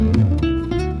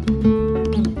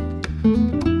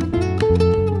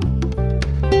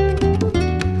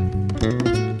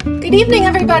Good evening,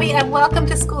 everybody, and welcome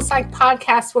to School Psych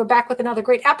Podcast. We're back with another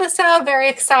great episode. Very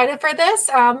excited for this.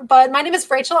 But my name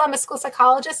is Rachel. I'm a school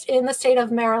psychologist in the state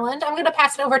of Maryland. I'm going to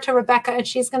pass it over to Rebecca, and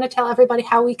she's going to tell everybody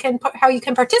how you can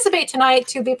participate tonight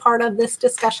to be part of this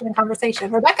discussion and conversation.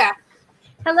 Rebecca.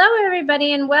 Hello,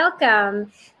 everybody, and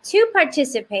welcome. To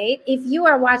participate, if you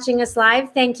are watching us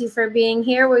live, thank you for being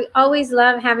here. We always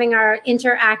love having our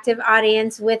interactive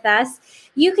audience with us.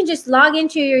 You can just log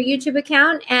into your YouTube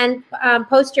account and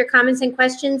post your comments and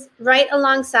questions right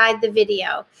alongside the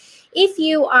video. If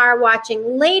you are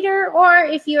watching later, or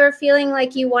if you are feeling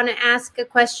like you want to ask a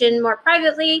question more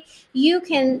privately, you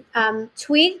can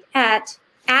tweet at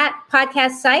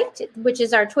Podcast Psyched, which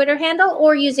is our Twitter handle,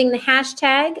 or using the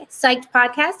hashtag Psyched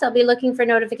Podcast. I'll be looking for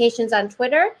notifications on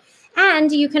Twitter.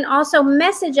 And you can also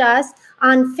message us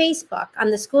on Facebook,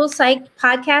 on the School Psyched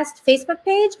Podcast Facebook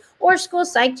page, or School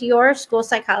Psyched, your school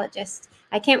psychologist.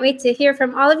 I can't wait to hear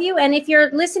from all of you. And if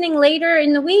you're listening later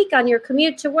in the week on your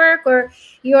commute to work, or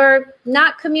you're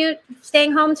not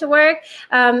staying home to work,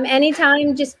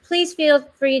 anytime, just please feel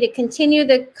free to continue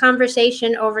the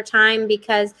conversation over time,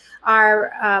 because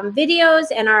our videos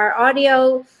and our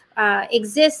audio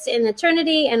exists in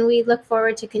eternity, and we look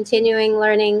forward to continuing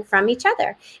learning from each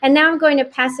other. And now I'm going to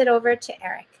pass it over to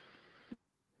Eric.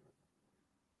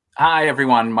 Hi,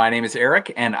 everyone. My name is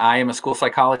Eric, and I am a school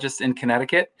psychologist in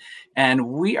Connecticut. And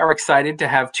we are excited to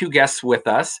have two guests with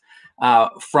us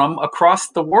from across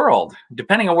the world,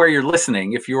 depending on where you're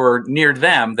listening. If you're near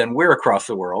them, then we're across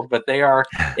the world, but they are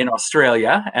in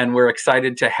Australia. And we're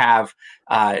excited to have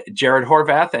Jared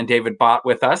Horvath and David Bott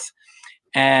with us.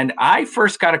 And I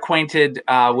first got acquainted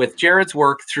with Jared's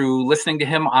work through listening to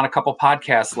him on a couple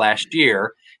podcasts last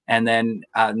year, and then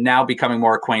now becoming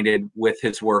more acquainted with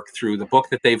his work through the book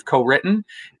that they've co-written,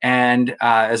 and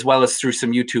as well as through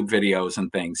some YouTube videos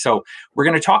and things. So we're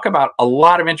going to talk about a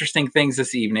lot of interesting things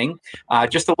this evening.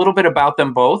 Just a little bit about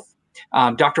them both.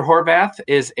 Dr. Horvath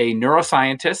is a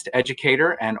neuroscientist,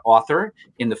 educator, and author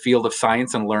in the field of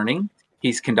science and learning.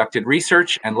 He's conducted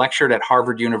research and lectured at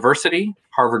Harvard University,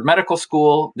 Harvard Medical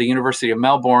School, the University of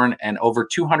Melbourne, and over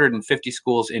 250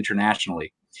 schools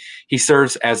internationally. He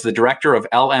serves as the director of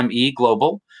LME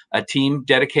Global, a team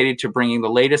dedicated to bringing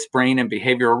the latest brain and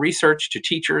behavioral research to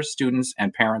teachers, students,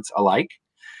 and parents alike.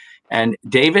 And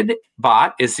David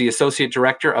Bott is the associate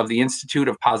director of the Institute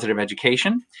of Positive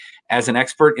Education. As an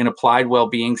expert in applied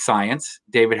well-being science,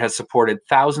 David has supported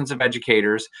thousands of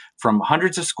educators from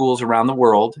hundreds of schools around the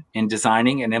world in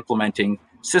designing and implementing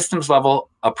systems-level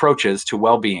approaches to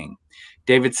well-being.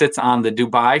 David sits on the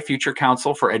Dubai Future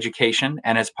Council for Education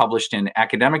and has published in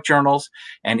academic journals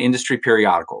and industry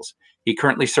periodicals. He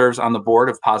currently serves on the board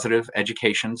of Positive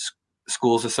Education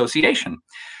Schools Association.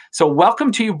 So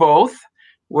welcome to you both.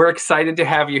 We're excited to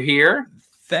have you here.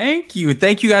 Thank you.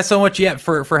 Thank you guys so much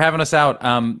for having us out.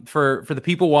 For the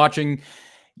people watching,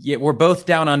 we're both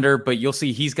down under, but you'll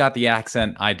see he's got the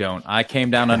accent. I don't. I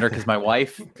came down under because my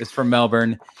wife is from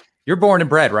Melbourne. You're born and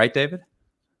bred, right, David?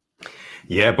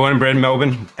 Yeah, born and bred in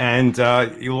Melbourne. And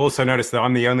you'll also notice that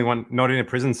I'm the only one not in a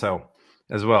prison cell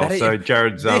as well. So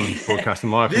Jared's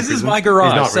broadcasting live. This is my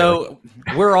garage. So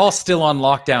we're all still on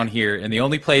lockdown here, and the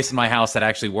only place in my house that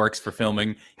actually works for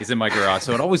filming is in my garage.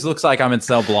 So it always looks like I'm in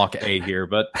cell block A here,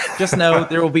 but just know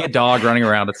there will be a dog running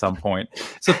around at some point.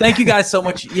 So thank you guys so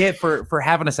much for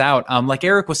having us out. Like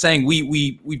Eric was saying,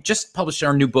 we've just published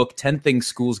our new book, 10 Things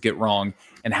Schools Get Wrong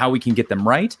and How We Can Get Them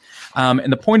Right.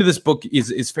 And the point of this book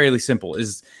is fairly simple.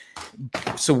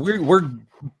 So we're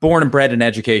born and bred in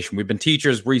education. We've been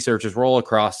teachers, researchers, we're all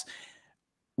across.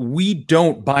 We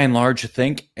don't, by and large,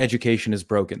 think education is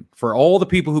broken. For all the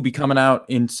people who be coming out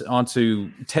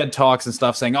onto TED Talks and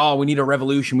stuff saying, oh, we need a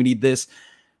revolution, we need this.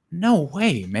 No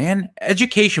way, man.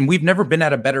 Education, we've never been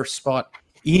at a better spot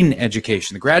in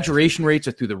education. The graduation rates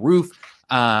are through the roof.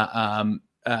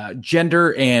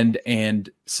 Gender and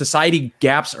society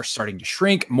gaps are starting to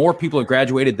shrink. More people have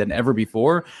graduated than ever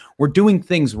before. We're doing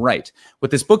things right.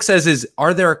 What this book says is,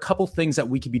 are there a couple things that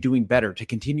we could be doing better to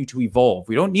continue to evolve?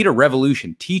 We don't need a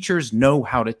revolution. Teachers know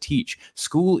how to teach.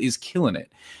 School is killing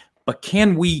it. But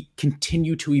can we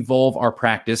continue to evolve our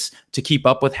practice to keep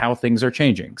up with how things are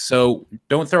changing? So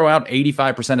don't throw out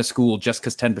 85% of school just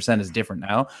because 10% is different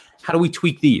now. How do we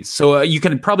tweak these? So you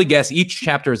can probably guess each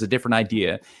chapter is a different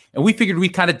idea. And we figured we'd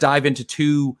kind of dive into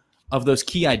two of those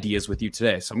key ideas with you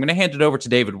today. So I'm going to hand it over to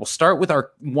David. We'll start with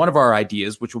one of our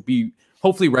ideas, which will be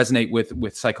hopefully resonate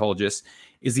with psychologists,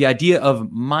 is the idea of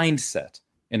mindset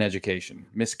in education.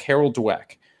 Miss Carol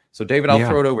Dweck. So David, I'll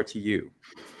throw it over to you.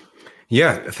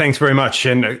 Yeah, thanks very much.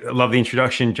 And I love the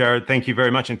introduction, Jared. Thank you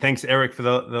very much. And thanks, Eric, for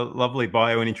the lovely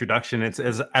bio and introduction. It's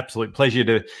an absolute pleasure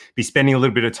to be spending a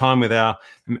little bit of time with our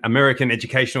American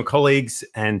educational colleagues.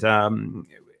 And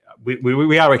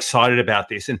we are excited about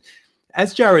this. And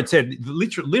as Jared said,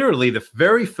 literally the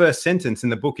very first sentence in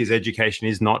the book is education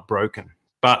is not broken.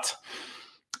 But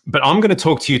I'm going to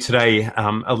talk to you today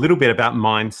a little bit about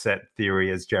mindset theory,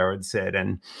 as Jared said.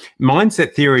 And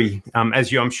mindset theory,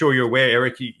 as I'm sure you're aware,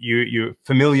 Eric, you're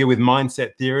familiar with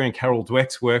mindset theory and Carol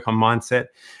Dweck's work on mindset.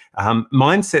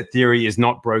 Mindset theory is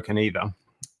not broken either,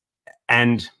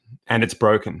 and it's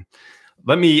broken.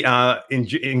 Let me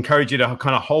encourage you to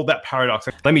kind of hold that paradox.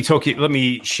 Let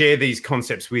me share these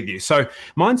concepts with you. So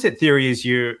mindset theory, as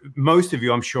most of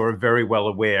you, I'm sure, are very well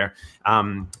aware,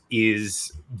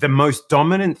 is the most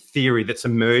dominant theory that's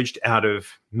emerged out of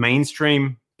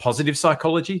mainstream positive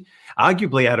psychology,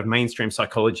 arguably out of mainstream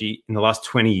psychology in the last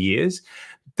 20 years,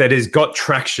 that has got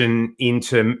traction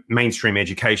into mainstream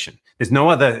education. There's no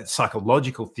other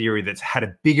psychological theory that's had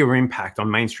a bigger impact on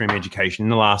mainstream education in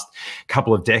the last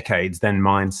couple of decades than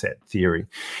mindset theory.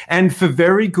 And for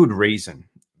very good reason.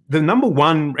 The number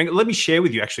one, let me share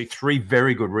with you actually 3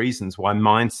 very good reasons why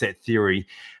mindset theory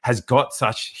has got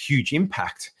such huge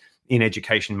impact in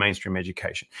education, mainstream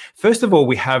education. First of all,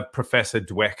 we have Professor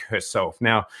Dweck herself.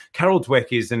 Now, Carol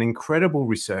Dweck is an incredible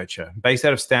researcher based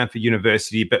out of Stanford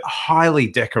University, but highly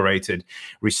decorated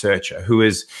researcher who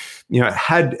has,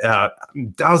 had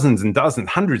dozens and dozens,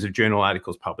 hundreds of journal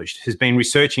articles published, has been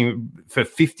researching for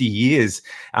 50 years,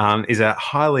 is a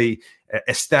highly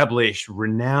established,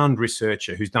 renowned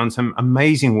researcher who's done some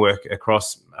amazing work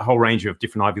across a whole range of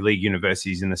different Ivy League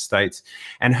universities in the States.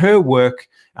 And her work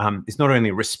is not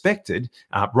only respected,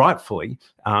 rightfully,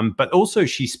 but also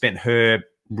she spent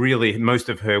most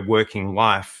of her working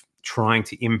life trying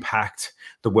to impact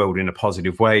the world in a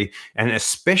positive way, and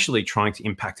especially trying to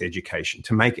impact education,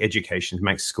 to make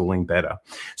schooling better.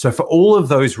 So for all of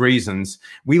those reasons,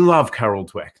 we love Carol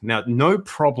Dweck. Now, no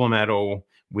problem at all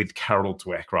with Carol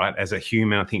Dweck, right? As a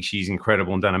human, I think she's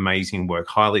incredible and done amazing work,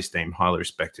 highly esteemed, highly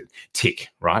respected. Tick,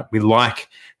 right? We like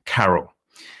Carol.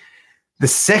 The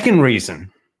second reason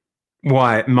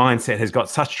why mindset has got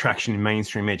such traction in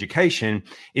mainstream education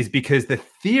is because the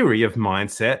theory of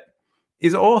mindset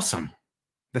is awesome.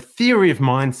 The theory of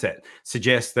mindset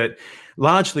suggests that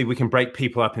largely we can break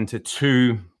people up into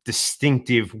 2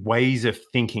 distinctive ways of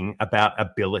thinking about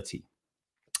ability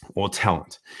or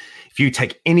talent. If you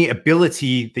take any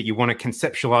ability that you want to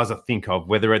conceptualize or think of,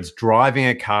 whether it's driving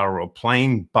a car or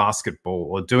playing basketball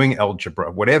or doing algebra,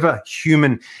 whatever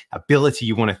human ability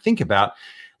you want to think about,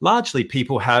 largely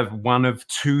people have one of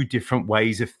 2 different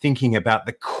ways of thinking about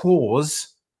the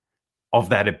cause of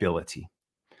that ability.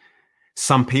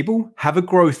 Some people have a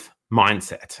growth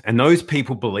mindset, and those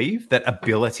people believe that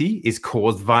ability is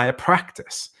caused via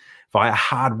practice, via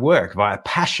hard work, via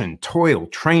passion, toil,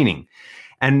 training.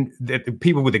 And the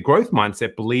people with a growth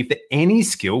mindset believe that any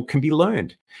skill can be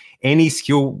learned. Any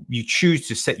skill you choose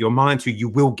to set your mind to, you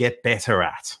will get better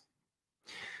at.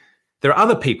 There are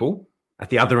other people at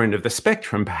the other end of the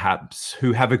spectrum, perhaps,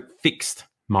 who have a fixed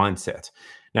mindset.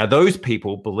 Now, those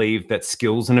people believe that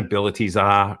skills and abilities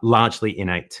are largely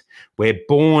innate. We're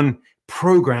born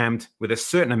programmed with a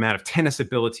certain amount of tennis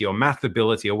ability or math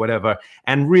ability or whatever,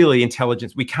 and really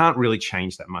intelligence, we can't really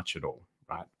change that much at all,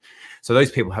 right? So those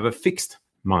people have a fixed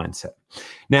mindset.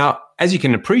 Now, as you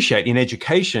can appreciate in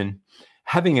education,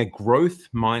 having a growth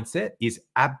mindset is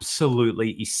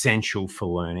absolutely essential for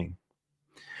learning.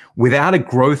 Without a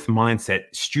growth mindset,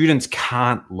 students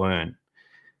can't learn.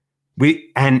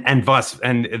 The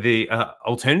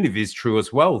alternative is true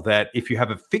as well, that if you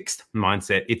have a fixed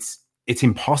mindset, it's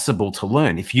impossible to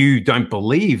learn. If you don't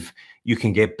believe you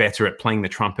can get better at playing the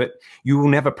trumpet, you will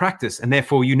never practice, and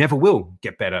therefore you never will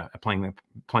get better at playing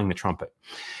the trumpet.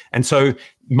 And so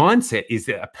mindset is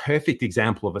a perfect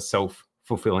example of a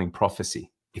self-fulfilling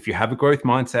prophecy. If you have a growth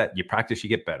mindset, you practice, you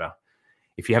get better.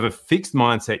 If you have a fixed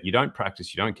mindset, you don't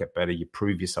practice, you don't get better, you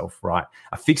prove yourself right.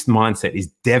 A fixed mindset is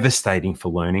devastating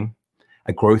for learning.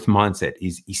 A growth mindset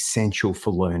is essential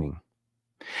for learning.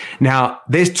 Now,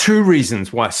 there's 2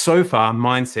 reasons why so far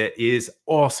mindset is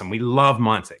awesome. We love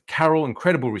mindset. Carol,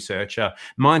 incredible researcher.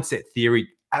 Mindset theory,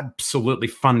 absolutely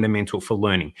fundamental for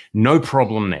learning. No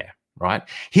problem there, right?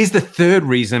 Here's the 3rd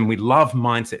reason we love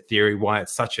mindset theory, why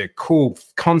it's such a cool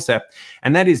concept,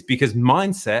 and that is because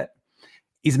mindset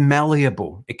is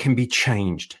malleable. It can be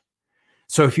changed.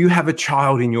 So if you have a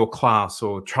child in your class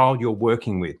or a child you're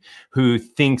working with who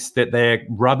thinks that they're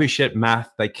rubbish at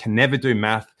math, they can never do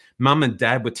math, mum and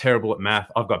dad were terrible at math,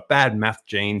 I've got bad math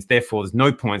genes, therefore there's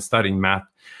no point studying math.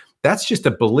 That's just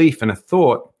a belief and a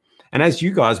thought. And as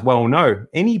you guys well know,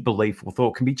 any belief or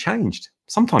thought can be changed,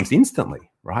 sometimes instantly,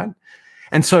 right?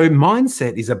 And so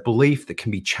mindset is a belief that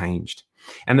can be changed.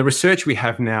 And the research we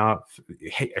have now,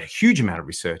 a huge amount of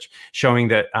research showing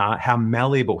that how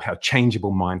malleable, how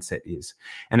changeable mindset is.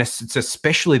 And it's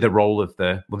especially the role of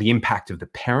the impact of the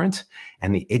parent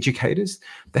and the educators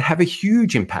that have a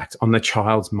huge impact on the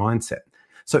child's mindset.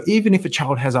 So even if a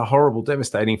child has a horrible,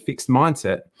 devastating, fixed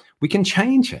mindset, we can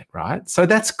change it, right? So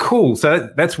that's cool.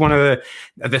 So that's one of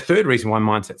the third reason why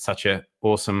mindset's such an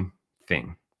awesome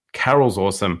thing. Carroll's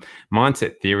awesome.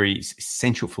 Mindset theory is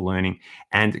essential for learning,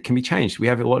 and it can be changed. We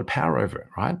have a lot of power over it,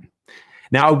 right?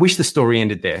 Now, I wish the story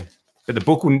ended there, but the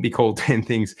book wouldn't be called 10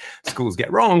 Things Schools Get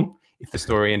Wrong if the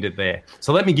story ended there.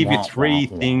 So let me give you three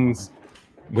reasons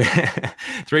why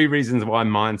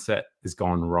mindset has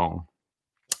gone wrong.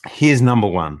 Here's number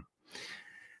one.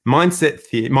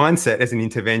 Mindset as an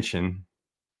intervention,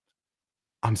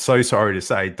 I'm so sorry to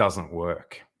say, doesn't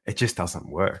work. It just doesn't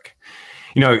work.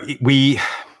 You know,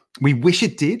 we wish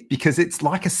it did, because it's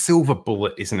like a silver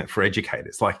bullet, isn't it, for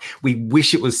educators? Like, we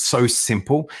wish it was so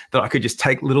simple that I could just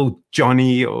take little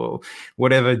Johnny or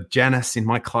whatever, Janice in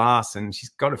my class, and she's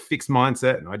got a fixed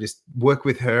mindset, and I just work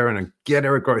with her and I get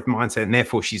her a growth mindset, and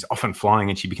therefore she's off and flying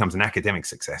and she becomes an academic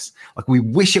success. Like, we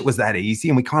wish it was that easy,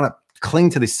 and we kind of cling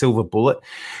to this silver bullet.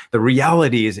 The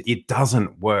reality is it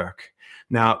doesn't work.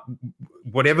 Now,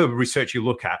 whatever research you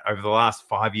look at over the last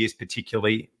 5 years,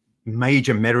 particularly,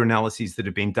 major meta-analyses that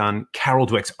have been done, Carol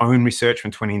Dweck's own research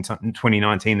from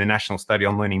 2019, the National Study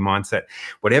on Learning Mindset,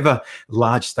 whatever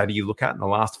large study you look at in the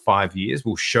last 5 years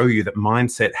will show you that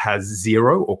mindset has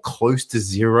zero or close to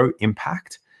zero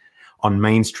impact on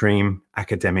mainstream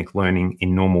academic learning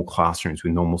in normal classrooms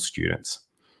with normal students.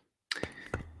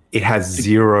 It has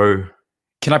zero.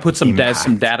 Can I put some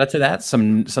data to that?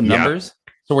 Some numbers?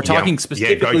 So we're talking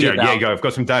specifically about... go. I've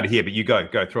got some data here, but you go,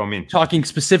 throw them in. Talking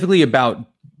specifically about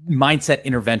mindset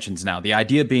interventions now. The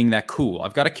idea being that, cool,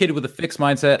 I've got a kid with a fixed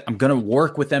mindset. I'm going to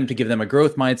work with them to give them a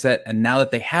growth mindset. And now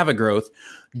that they have a growth,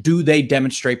 do they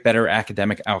demonstrate better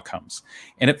academic outcomes?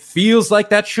 And it feels like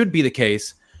that should be the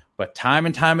case. But time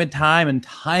and time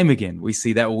again, we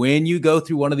see that when you go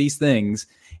through one of these things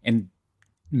and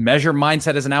measure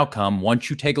mindset as an outcome, once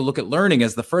you take a look at learning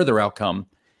as the further outcome,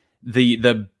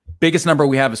 the biggest number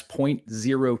we have is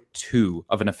 0.02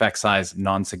 of an effect size,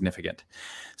 non-significant.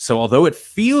 So although it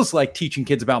feels like teaching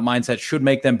kids about mindset should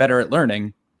make them better at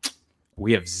learning,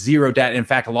 we have zero data. In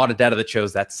fact, a lot of data that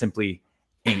shows that simply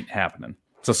ain't happening.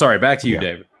 So sorry, back to you,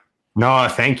 David. No,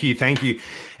 thank you.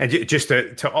 And just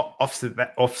to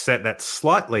offset that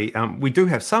slightly, we do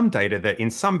have some data that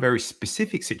in some very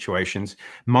specific situations,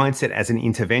 mindset as an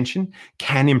intervention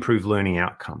can improve learning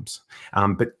outcomes.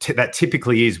 But that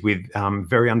typically is with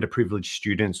very underprivileged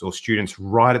students or students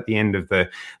right at the end of the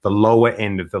lower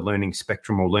end of the learning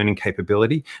spectrum or learning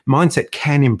capability. Mindset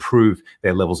can improve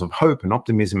their levels of hope and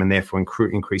optimism and therefore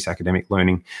increase academic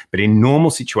learning. But in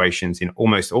normal situations, in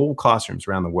almost all classrooms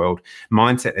around the world,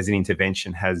 mindset as an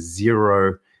intervention has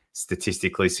zero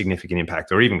statistically significant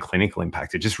impact or even clinical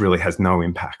impact. It just really has no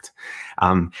impact.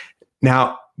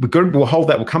 Now, we'll hold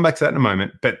that. We'll come back to that in a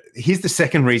moment. But here's the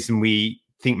second reason we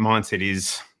think mindset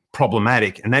is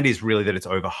problematic, and that is really that it's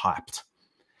overhyped.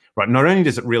 Right? Not only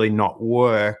does it really not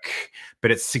work, but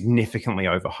it's significantly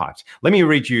overhyped. Let me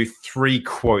read you 3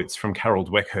 quotes from Carol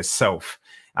Dweck herself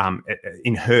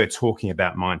in her talking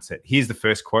about mindset. Here's the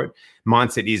first quote.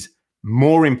 Mindset is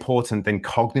more important than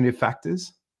cognitive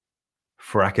factors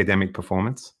for academic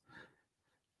performance.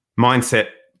 Mindset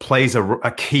plays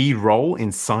a key role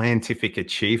in scientific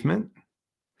achievement.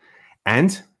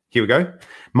 And here we go.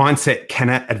 Mindset can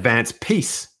advance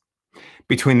peace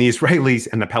between the Israelis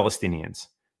and the Palestinians.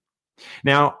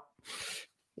 Now,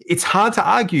 it's hard to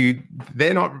argue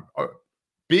they're not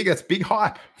big. It's big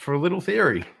hype for a little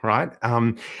theory, right?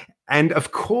 And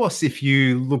of course, if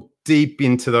you look deep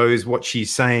into what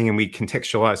she's saying and we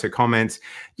contextualize her comments,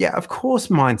 yeah, of course,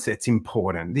 mindset's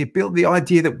important. The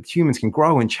idea that humans can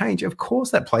grow and change, of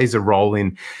course, that plays a role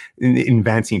in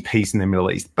advancing peace in the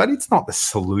Middle East, but it's not the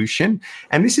solution.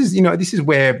 And this is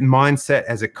where mindset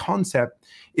as a concept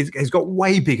has got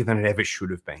way bigger than it ever should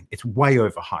have been. It's way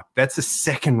overhyped. That's the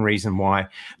second reason why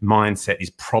mindset is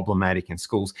problematic in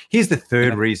schools. Here's the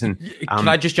third reason. Can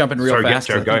I just jump in real fast?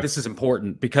 I think this is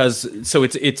important because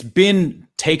it's been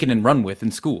taken and run with in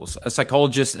schools. As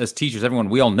psychologists, as teachers, everyone,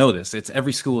 we all know this.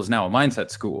 Every school is now a mindset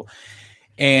school.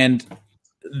 And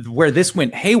where this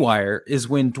went haywire is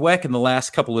when Dweck in the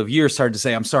last couple of years started to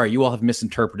say, I'm sorry, you all have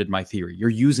misinterpreted my theory. You're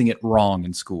using it wrong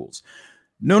in schools.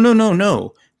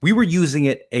 No. We were using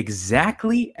it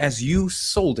exactly as you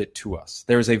sold it to us.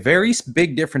 There's a very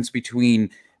big difference between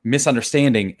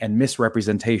misunderstanding and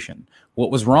misrepresentation.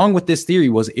 What was wrong with this theory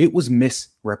was it was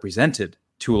misrepresented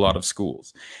to a lot of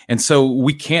schools. And so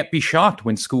we can't be shocked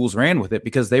when schools ran with it,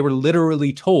 because they were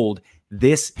literally told,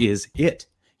 this is it.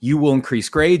 You will increase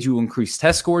grades, you will increase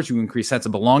test scores, you will increase sense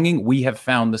of belonging. We have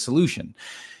found the solution.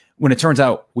 When it turns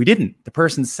out we didn't. The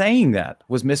person saying that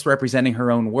was misrepresenting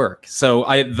her own work. So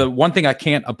the one thing I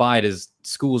can't abide is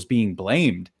schools being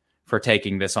blamed for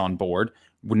taking this on board.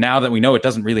 Now that we know it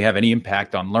doesn't really have any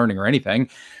impact on learning or anything,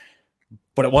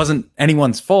 but it wasn't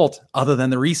anyone's fault other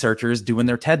than the researchers doing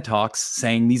their TED Talks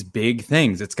saying these big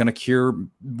things. It's going to cure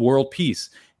world peace.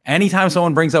 Anytime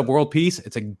someone brings up world peace,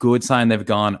 it's a good sign they've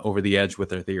gone over the edge with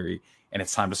their theory. And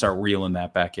it's time to start reeling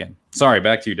that back in. Sorry,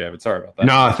 back to you, David. Sorry about that.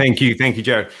 No, thank you,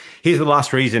 Joe. Here's the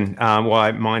last reason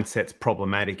why mindset's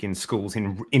problematic in schools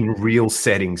in real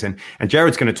settings. And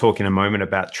Jared's going to talk in a moment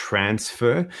about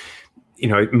transfer.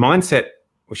 Mindset.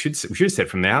 We should have said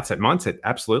from the outset, mindset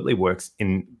absolutely works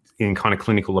in kind of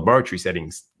clinical laboratory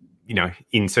settings.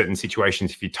 In certain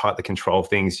situations, if you tightly control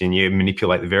things and you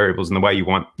manipulate the variables in the way you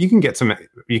want, you can get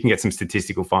some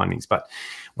statistical findings. But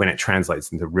when it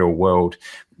translates into the real world,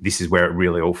 this is where it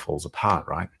really all falls apart,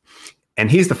 right?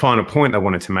 And here's the final point I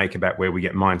wanted to make about where we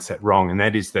get mindset wrong, and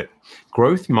that is that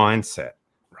growth mindset,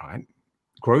 right?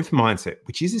 Growth mindset,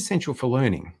 which is essential for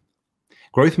learning,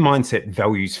 growth mindset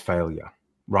values failure.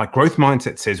 Right? Growth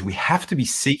mindset says we have to be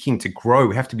seeking to grow.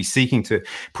 We have to be seeking to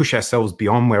push ourselves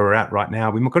beyond where we're at right now.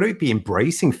 We've got to be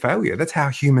embracing failure. That's how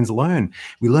humans learn.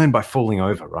 We learn by falling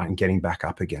over, right, and getting back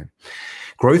up again.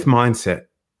 Growth mindset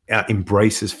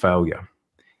embraces failure.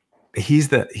 Here's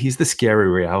the scary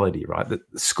reality, right? That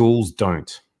schools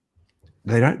don't.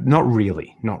 They don't, not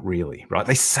really, right?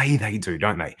 They say they do,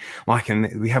 don't they?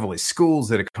 And we have all these schools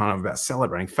that are kind of about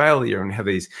celebrating failure, and we have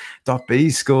these .B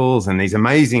schools and these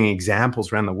amazing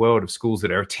examples around the world of schools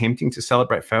that are attempting to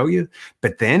celebrate failure.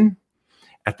 But then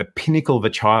at the pinnacle of a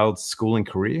child's schooling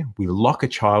career, we lock a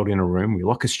child in a room, we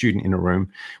lock a student in a room.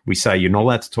 We say, you're not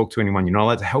allowed to talk to anyone, you're not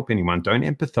allowed to help anyone, don't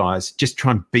empathize, just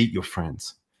try and beat your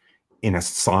friends in a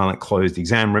silent, closed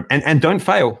exam room. And don't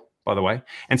fail, by the way.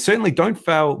 And certainly don't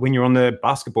fail when you're on the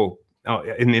basketball,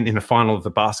 in the final of the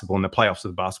basketball, in the playoffs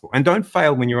of the basketball. And don't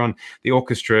fail when you're on the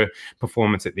orchestra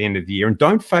performance at the end of the year. And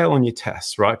don't fail on your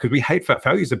tests, right? Because we hate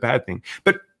failure is a bad thing.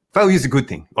 But failure is a good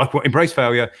thing. Embrace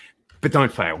failure, but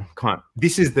don't fail.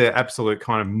 This is the absolute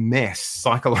kind of mess,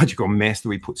 psychological mess that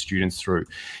we put students through.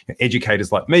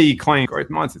 Educators like me claim growth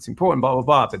mindset's important, blah, blah,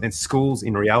 blah. But then schools,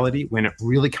 in reality, when it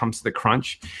really comes to the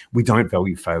crunch, we don't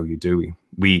value failure, do we?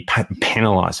 We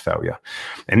penalize failure.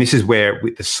 And this is where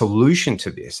the solution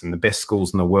to this, and the best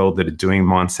schools in the world that are doing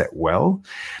mindset well,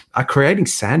 are creating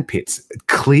sandpits,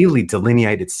 clearly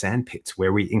delineated sandpits,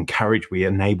 where we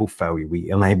enable failure, we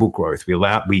enable growth,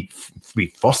 we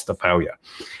foster failure.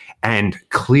 And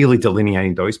clearly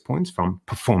delineating those points from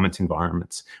performance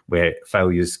environments where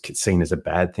failure is seen as a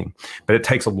bad thing. But it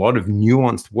takes a lot of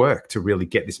nuanced work to really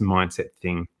get this mindset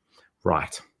thing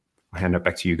right. I'll hand it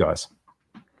back to you guys.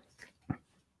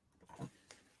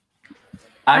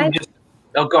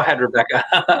 Go ahead,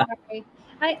 Rebecca.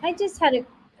 I just had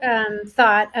a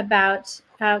thought about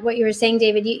what you were saying,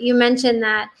 David. You mentioned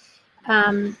that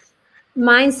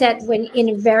mindset when in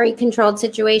a very controlled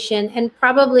situation, and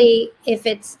probably if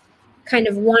it's kind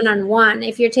of one-on-one,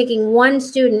 if you're taking one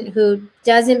student who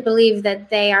doesn't believe that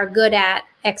they are good at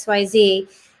XYZ,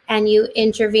 and you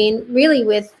intervene really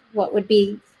with what would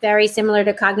be very similar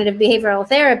to cognitive behavioral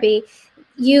therapy,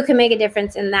 you can make a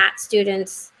difference in that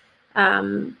student's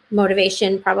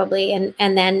motivation probably,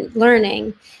 and then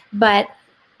learning. But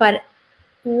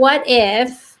what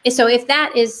if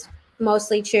that is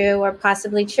mostly true, or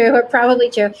possibly true, or probably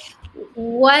true,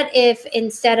 what if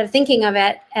instead of thinking of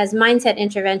it as mindset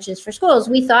interventions for schools,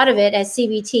 we thought of it as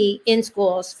CBT in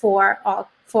schools for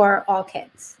all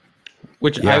kids?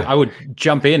 Which I would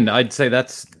jump in. I'd say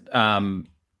that's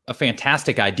a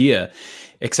fantastic idea,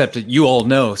 except that you all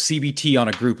know CBT on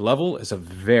a group level is a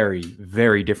very,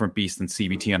 very different beast than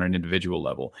CBT on an individual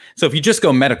level. So if you just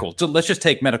go medical, so let's just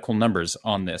take medical numbers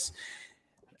on this.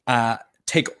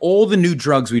 Take all the new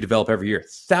drugs we develop every year.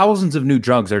 Thousands of new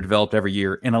drugs are developed every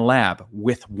year in a lab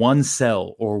with one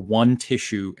cell or one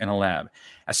tissue in a lab.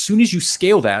 As soon as you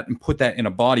scale that and put that in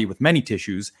a body with many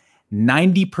tissues,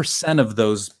 90% of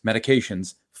those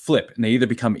medications flip, and they either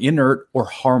become inert or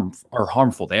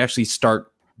harmful. They actually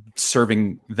start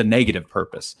serving the negative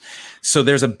purpose. So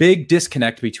there's a big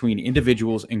disconnect between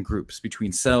individuals and groups,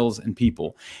 between cells and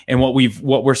people. And what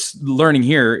we're learning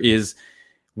here is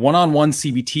one-on-one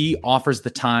CBT offers the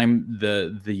time,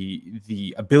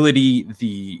 the ability,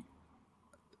 the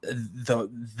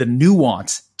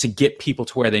nuance to get people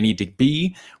to where they need to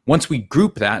be. Once we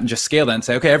group that and just scale that and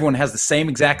say, okay, everyone has the same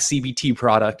exact CBT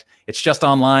product. It's just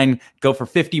online. Go for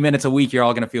 50 minutes a week. You're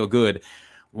all going to feel good.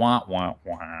 Wah, wah,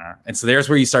 wah. And so there's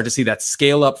where you start to see that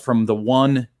scale up from the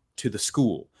one to the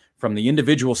school, from the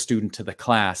individual student to the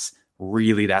class.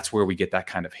 Really, that's where we get that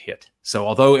kind of hit. So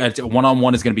although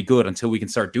one-on-one is going to be good, until we can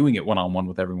start doing it one-on-one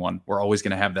with everyone, we're always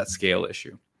going to have that scale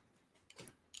issue.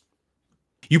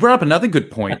 You brought up another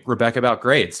good point, Rebecca, about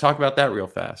grades. Talk about that real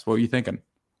fast. What were you thinking?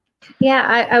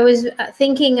 Yeah, I was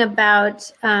thinking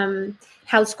about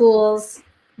how schools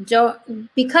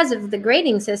don't, because of the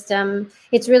grading system,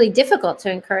 it's really difficult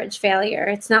to encourage failure.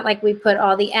 It's not like we put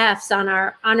all the Fs on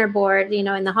our honor board,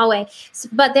 in the hallway.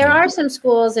 But there are some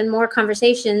schools and more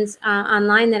conversations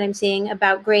online that I'm seeing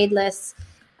about gradeless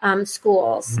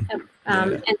schools.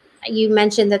 And you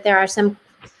mentioned that there are some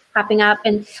popping up,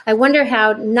 and I wonder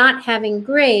how not having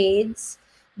grades,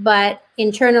 but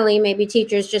internally maybe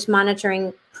teachers just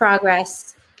monitoring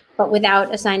progress, but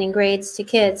without assigning grades to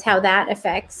kids, how that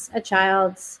affects a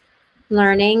child's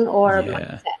learning or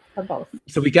mindset, or both.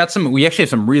 So we actually have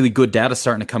some really good data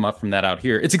starting to come up from that out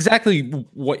here. It's exactly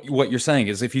what you're saying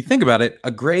is, if you think about it,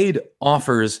 a grade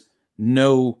offers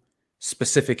no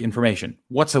specific information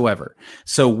whatsoever.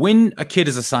 So when a kid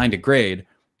is assigned a grade,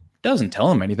 doesn't tell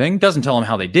them anything, doesn't tell them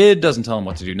how they did, doesn't tell them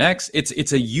what to do next.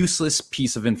 It's a useless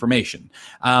piece of information.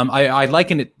 I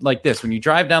liken it like this. When you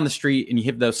drive down the street and you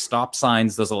hit those stop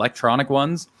signs, those electronic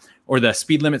ones, or the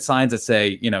speed limit signs that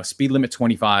say, speed limit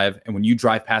 25, and when you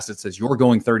drive past it says you're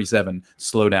going 37,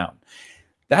 slow down.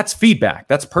 That's feedback.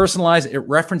 That's personalized. It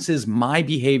references my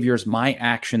behaviors, my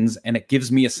actions, and it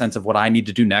gives me a sense of what I need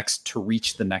to do next to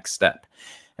reach the next step.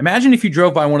 Imagine if you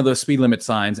drove by one of those speed limit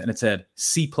signs and it said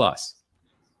C+.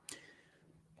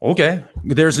 Okay,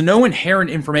 there's no inherent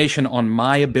information on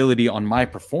my ability, on my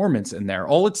performance in there.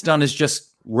 All it's done is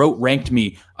just ranked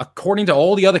me. According to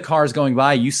all the other cars going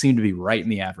by, you seem to be right in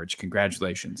the average.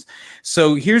 Congratulations.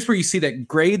 So here's where you see that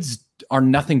grades are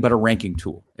nothing but a ranking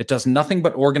tool. It does nothing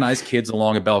but organize kids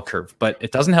along a bell curve, but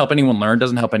it doesn't help anyone learn,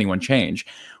 doesn't help anyone change.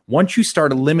 Once you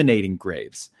start eliminating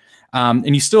grades,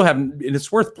 and you still have, and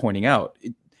it's worth pointing out,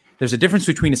 there's a difference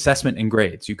between assessment and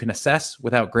grades. You can assess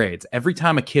without grades. Every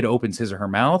time a kid opens his or her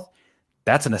mouth,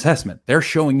 that's an assessment. They're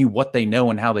showing you what they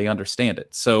know and how they understand it.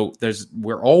 So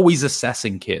we're always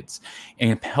assessing kids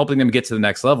and helping them get to the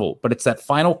next level. But it's that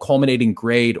final culminating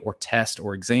grade or test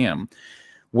or exam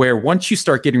where once you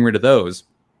start getting rid of those,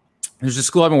 there's a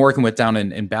school I've been working with down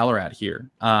in Ballarat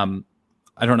here. I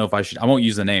don't know if I won't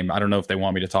use the name. I don't know if they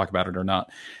want me to talk about it or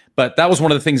not. But that was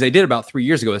one of the things they did about 3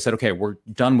 years ago. They said, okay, we're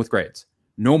done with grades.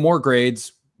 No more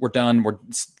grades. We're done.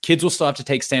 Kids will still have to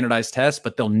take standardized tests,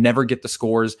 but they'll never get the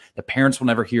scores. The parents will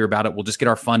never hear about it. We'll just get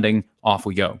our funding. Off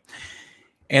we go.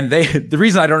 And the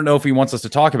reason I don't know if he wants us to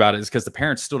talk about it is because the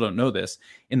parents still don't know this.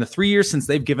 In the 3 years since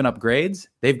they've given up grades,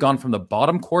 they've gone from the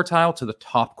bottom quartile to the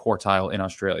top quartile in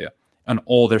Australia on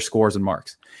all their scores and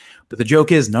marks. But the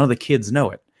joke is none of the kids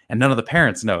know it and none of the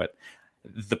parents know it.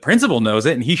 The principal knows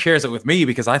it and he shares it with me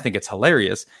because I think it's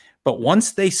hilarious. But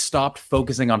once they stopped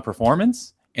focusing on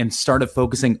performance and started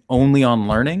focusing only on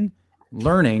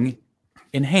learning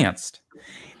enhanced.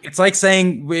 It's like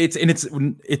saying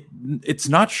it's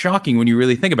not shocking when you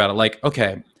really think about it. Like,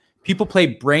 okay, people play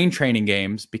brain training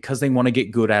games because they want to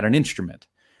get good at an instrument.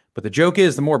 But the joke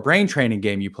is the more brain training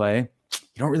game you play,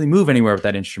 you don't really move anywhere with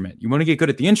that instrument. You want to get good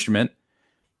at the instrument,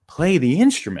 play the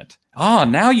instrument.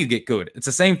 Now you get good. It's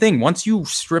the same thing. Once you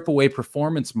strip away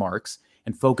performance marks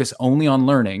and focus only on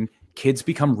learning, kids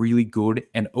become really good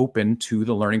and open to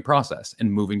the learning process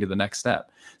and moving to the next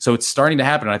step. So it's starting to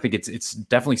happen. And I think it's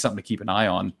definitely something to keep an eye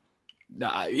on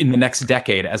in the next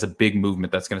decade as a big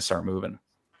movement that's going to start moving.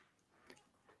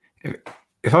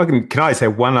 If I can I say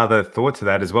one other thought to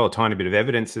that as well, a tiny bit of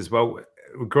evidence as well.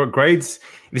 Grades,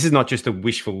 this is not just a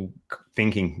wishful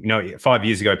thinking. 5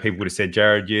 years ago, people would have said,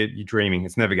 Jared, you're dreaming.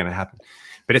 It's never going to happen.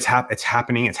 But it's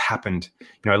happening. It's happened.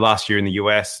 Last year in the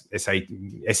US,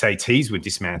 SATs were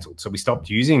dismantled. So we stopped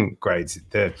using grades.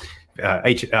 The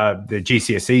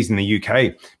GCSEs in the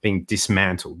UK being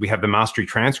dismantled. We have the mastery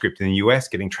transcript in the US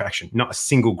getting traction. Not a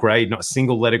single grade, not a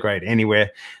single letter grade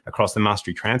anywhere across the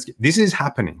mastery transcript. This is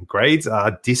happening. Grades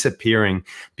are disappearing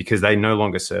because they no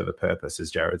longer serve a purpose,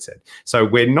 as Jared said. So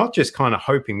we're not just kind of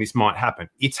hoping this might happen.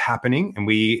 It's happening, and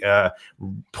we are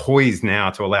poised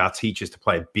now to allow teachers to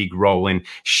play a big role in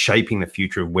shaping the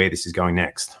future of where this is going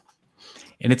next.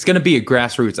 And it's going to be a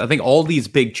grassroots. I think all these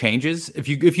big changes, if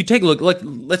you take a look,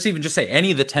 let's even just say any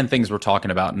of the 10 things we're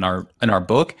talking about in our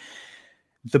book,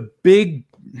 the big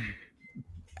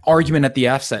argument at the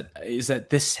outset is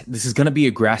that this is going to be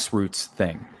a grassroots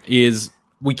thing. Is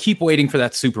we keep waiting for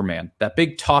that Superman, that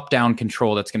big top-down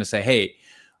control that's going to say, hey,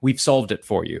 we've solved it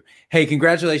for you. Hey,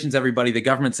 congratulations, everybody. The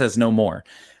government says no more.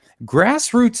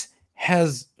 Grassroots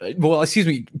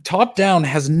top-down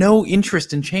has no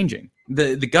interest in changing.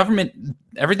 The government,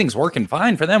 everything's working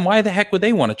fine for them. Why the heck would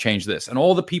they want to change this? And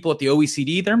all the people at the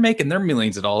OECD, they're making their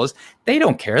millions of dollars. They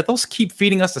don't care. They'll keep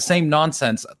feeding us the same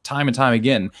nonsense time and time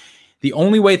again. The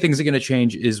only way things are going to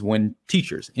change is when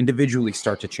teachers individually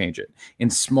start to change it in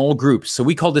small groups. So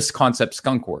we call this concept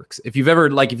skunk works. If you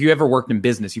ever worked in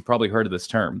business, you've probably heard of this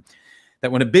term,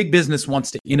 that when a big business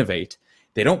wants to innovate,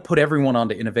 they don't put everyone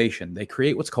onto innovation. They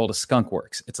create what's called a skunk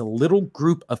works. It's a little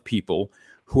group of people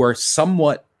who are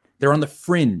they're on the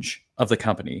fringe of the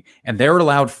company, and they're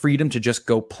allowed freedom to just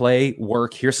go play,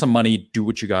 work, here's some money, do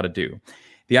what you got to do.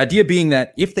 The idea being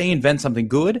that if they invent something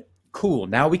good, cool,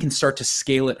 now we can start to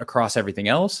scale it across everything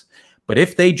else. But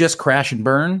if they just crash and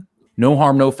burn, no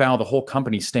harm, no foul, the whole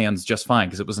company stands just fine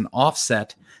because it was an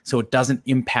offset, so it doesn't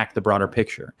impact the broader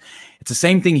picture. It's the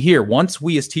same thing here. Once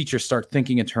we as teachers start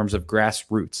thinking in terms of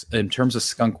grassroots, in terms of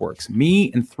skunk works,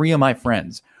 me and 3 of my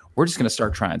friends, we're just going to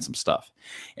start trying some stuff.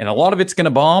 And a lot of it's going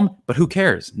to bomb, but who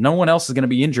cares? No one else is going to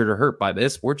be injured or hurt by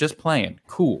this. We're just playing.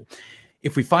 Cool.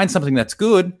 If we find something that's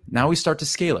good, now we start to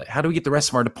scale it. How do we get the rest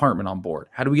of our department on board?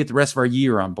 How do we get the rest of our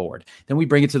year on board? Then we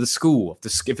bring it to the school.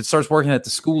 If it starts working at the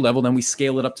school level, then we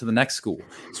scale it up to the next school.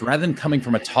 So rather than coming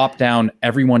from a top-down,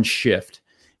 everyone shift,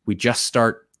 we just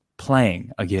start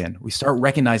playing again. We start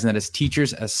recognizing that as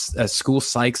teachers, as school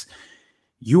psychs,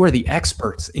 you are the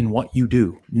experts in what you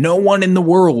do. No one in the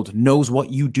world knows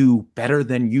what you do better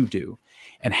than you do.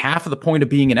 And half of the point of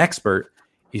being an expert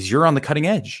is you're on the cutting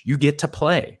edge. You get to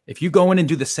play. If you go in and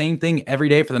do the same thing every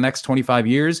day for the next 25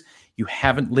 years, you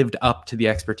haven't lived up to the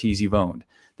expertise you've owned.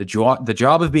 The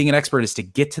job of being an expert is to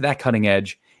get to that cutting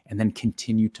edge and then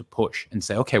continue to push and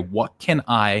say, okay, what can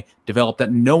I develop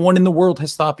that no one in the world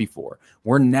has thought before?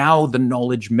 We're now the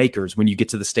knowledge makers when you get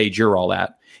to the stage you're all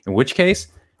at, in which case,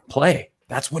 play.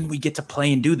 That's when we get to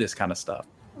play and do this kind of stuff.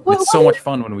 It's so much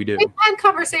fun when we do. We've had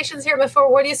conversations here before.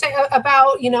 What do you say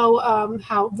about,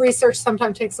 how research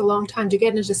sometimes takes a long time to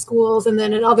get into schools, and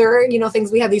then in other,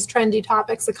 things, we have these trendy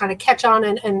topics that kind of catch on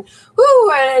and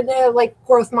like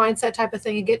growth mindset type of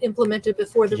thing and get implemented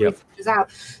before the research is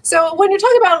out. So when you're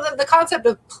talking about the concept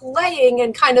of playing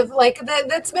and kind of like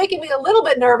that's making me a little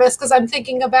bit nervous because I'm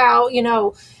thinking about,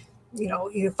 you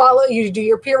do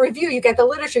your peer review, you get the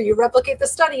literature, you replicate the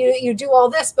study, you do all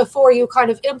this before you kind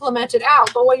of implement it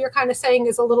out. But what you're kind of saying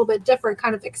is a little bit different,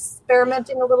 kind of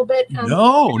experimenting a little bit.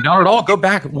 No, not at all. Go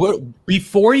back.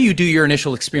 Before you do your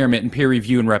initial experiment in peer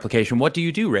review and replication, what do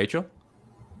you do, Rachel?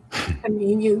 I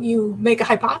mean, you make a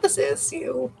hypothesis.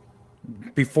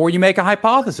 Before you make a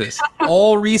hypothesis,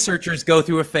 all researchers go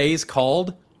through a phase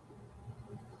called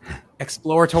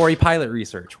exploratory pilot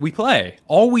research. We play.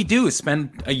 All we do is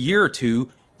spend a year or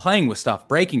two playing with stuff,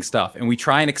 breaking stuff, and we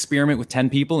try and experiment with 10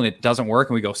 people and it doesn't work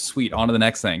and we go, sweet, on to the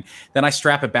next thing. Then I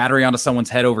strap a battery onto someone's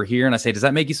head over here and I say, does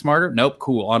that make you smarter? Nope,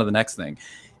 cool, on to the next thing.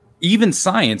 Even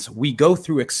science, we go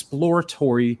through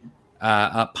exploratory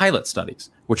pilot studies,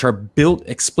 which are built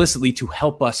explicitly to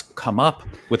help us come up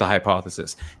with a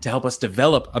hypothesis, to help us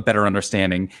develop a better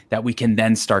understanding that we can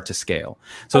then start to scale.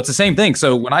 So it's the same thing.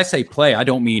 So when I say play, I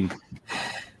don't mean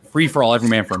free for all, every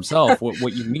man for himself.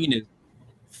 What you mean is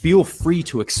feel free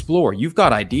to explore. You've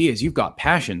got ideas, you've got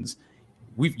passions.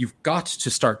 You've got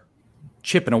to start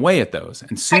chipping away at those.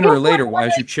 And sooner or later,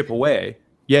 as you chip away,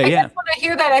 I guess when I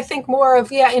hear that, I think more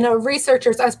of,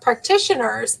 researchers as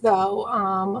practitioners,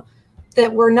 though,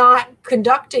 that we're not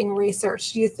conducting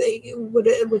research. Do you think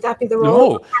would that be the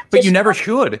role? No, but you never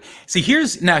should. See,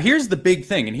 here's the big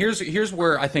thing, and here's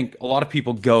where I think a lot of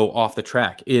people go off the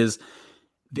track. Is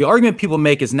the argument people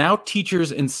make is now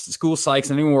teachers in school psychs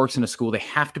and anyone who works in a school, they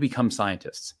have to become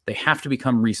scientists. They have to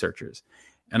become researchers.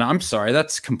 And I'm sorry,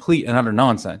 that's complete and utter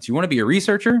nonsense. You want to be a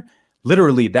researcher?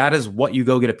 Literally, that is what you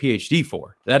go get a PhD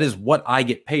for. That is what I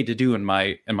get paid to do in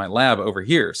my lab over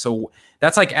here. So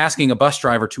that's like asking a bus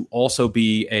driver to also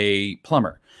be a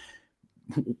plumber.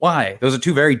 Why? Those are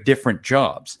two very different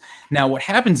jobs. Now, what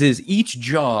happens is each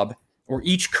job or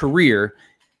each career,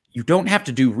 you don't have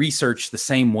to do research the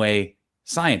same way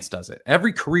science does it.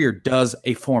 Every career does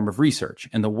a form of research.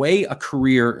 And the way a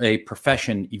career, a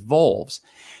profession evolves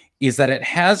is that it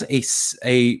has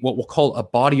a what we'll call a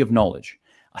body of knowledge,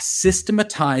 a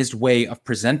systematized way of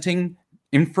presenting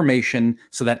information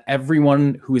so that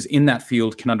everyone who is in that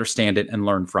field can understand it and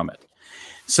learn from it.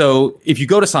 So if you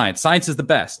go to science is the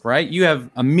best, right? You have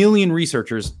 1 million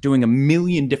researchers doing 1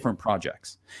 million different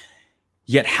projects.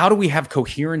 Yet how do we have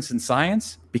coherence in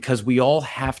science? Because we all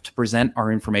have to present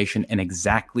our information in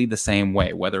exactly the same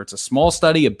way. Whether it's a small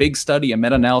study, a big study, a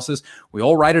meta-analysis, we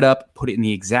all write it up, put it in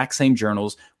the exact same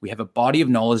journals. We have a body of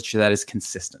knowledge that is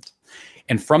consistent.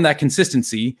 And from that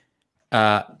consistency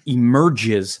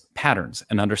emerges patterns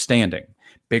and understanding,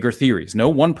 bigger theories. No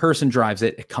one person drives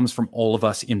it. It comes from all of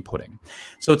us inputting.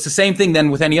 So it's the same thing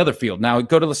then with any other field. Now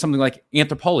go to something like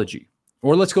anthropology,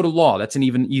 or let's go to law. That's an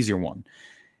even easier one.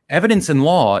 Evidence in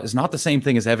law is not the same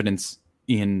thing as evidence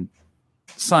in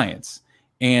science.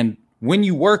 And when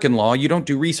you work in law, you don't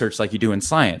do research like you do in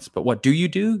science. But what do?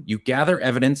 You gather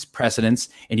evidence, precedents,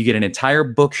 and you get an entire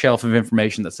bookshelf of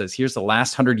information that says, here's the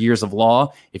last 100 years of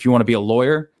law. If you want to be a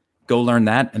lawyer, go learn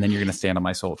that, and then you're going to stand on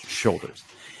my shoulders.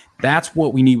 That's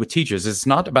what we need with teachers. It's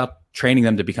not about training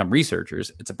them to become researchers.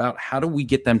 It's about how do we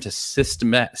get them to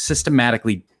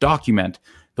systematically document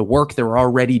the work they're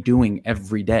already doing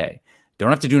every day. Don't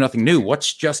have to do nothing new.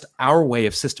 What's just our way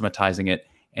of systematizing it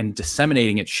and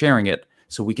disseminating it, sharing it,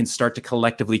 so we can start to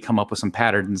collectively come up with some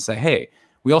patterns and say, hey,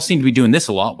 we all seem to be doing this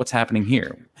a lot. What's happening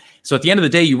here? So at the end of the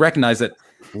day, you recognize that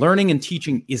learning and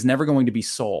teaching is never going to be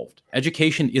solved.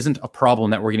 Education isn't a problem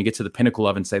that we're going to get to the pinnacle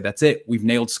of and say, that's it. We've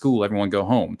nailed school. Everyone go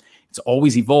home. It's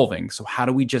always evolving. So how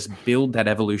do we just build that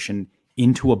evolution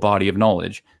into a body of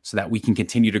knowledge so that we can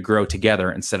continue to grow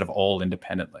together instead of all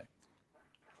independently?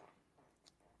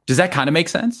 Does that kind of make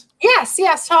sense?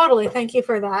 Yes, totally. Thank you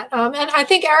for that. And I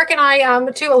think Eric and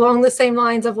I, too, along the same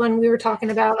lines of when we were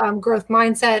talking about growth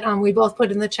mindset, we both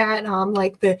put in the chat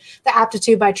like the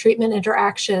aptitude by treatment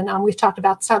interaction. We've talked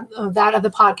about some of that of the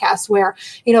podcast where,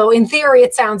 in theory,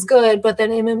 it sounds good, but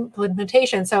then in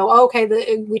implementation. So, okay,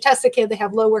 we test a kid, they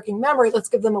have low working memory. Let's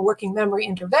give them a working memory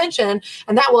intervention,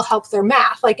 and that will help their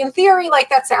math. Like in theory, like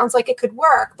that sounds like it could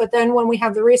work. But then when we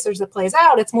have the research that plays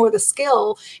out, it's more the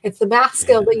skill. It's the math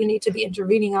skill that you need to be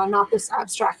intervening on, not this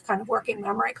abstract kind of working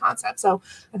memory concept. So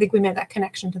I think we made that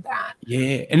connection to that.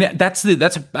 Yeah, and that's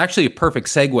actually a perfect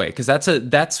segue, because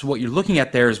that's what you're looking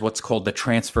at there is what's called the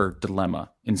transfer dilemma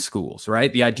in schools,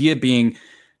 right? The idea being,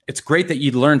 it's great that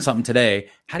you learned something today.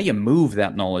 How do you move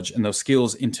that knowledge and those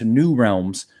skills into new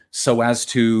realms so as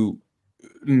to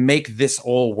make this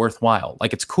all worthwhile?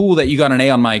 Like, it's cool that you got an A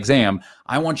on my exam.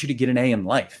 I want you to get an A in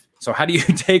life. So how do you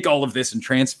take all of this and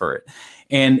transfer it?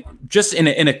 And just in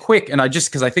a quick, and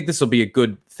because I think this will be a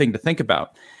good thing to think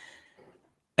about.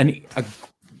 And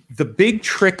the big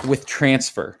trick with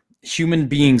transfer, human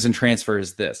beings and transfer,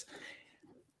 is this.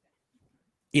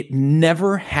 It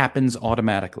never happens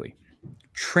automatically.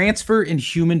 Transfer in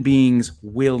human beings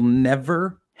will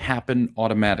never happen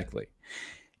automatically.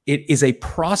 It is a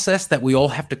process that we all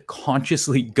have to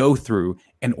consciously go through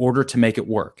in order to make it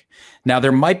work. Now,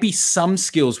 there might be some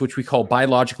skills which we call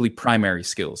biologically primary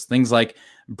skills, things like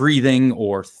breathing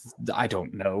or, I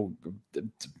don't know,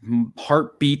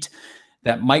 heartbeat,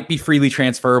 that might be freely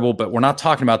transferable, but we're not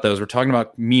talking about those. We're talking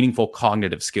about meaningful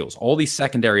cognitive skills. All these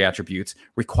secondary attributes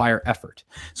require effort.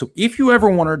 So if you ever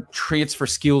want to transfer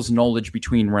skills, knowledge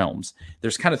between realms,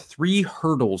 there's kind of 3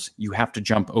 hurdles you have to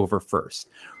jump over first.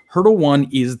 Hurdle 1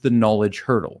 is the knowledge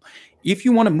hurdle. If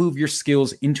you want to move your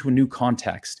skills into a new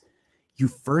context, you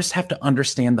first have to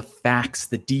understand the facts,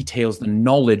 the details, the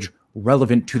knowledge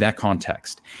relevant to that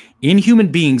context. In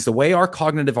human beings, the way our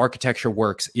cognitive architecture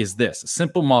works is this, a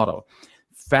simple motto: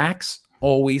 facts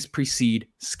always precede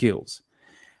skills.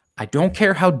 I don't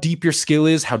care how deep your skill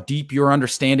is, how deep your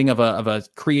understanding of a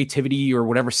creativity or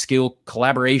whatever skill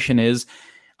collaboration is,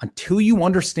 until you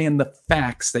understand the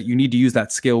facts that you need to use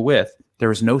that skill with, there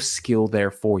is no skill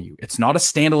there for you. It's not a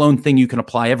standalone thing you can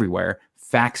apply everywhere.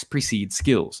 Facts precede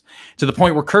skills. To the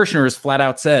point where Kirshner has flat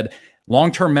out said,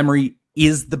 long-term memory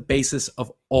is the basis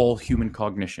of all human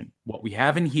cognition. What we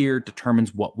have in here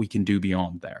determines what we can do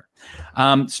beyond there.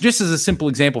 So just as a simple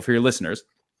example for your listeners.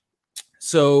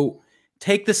 So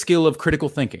take the skill of critical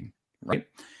thinking, right?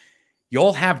 You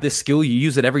all have this skill. You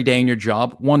use it every day in your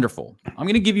job. Wonderful. I'm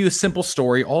going to give you a simple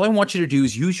story. All I want you to do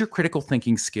is use your critical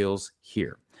thinking skills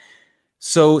here.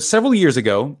 So several years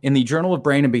ago, in the Journal of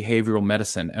Brain and Behavioral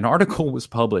Medicine, an article was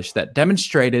published that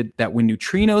demonstrated that when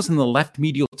neutrinos in the left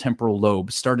medial temporal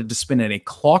lobe started to spin in a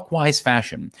clockwise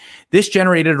fashion, this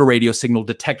generated a radio signal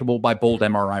detectable by bold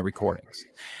MRI recordings.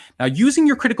 Now, using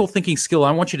your critical thinking skill, I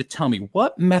want you to tell me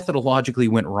what methodologically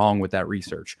went wrong with that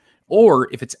research.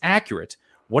 Or if it's accurate,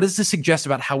 what does this suggest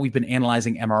about how we've been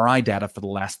analyzing MRI data for the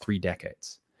last 3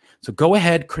 decades? So go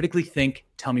ahead, critically think,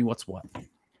 tell me what's what.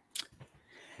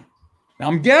 Now,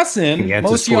 I'm guessing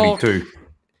most of y'all, 42.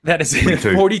 That is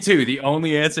 42, the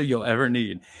only answer you'll ever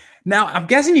need. Now, I'm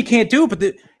guessing you can't do it, but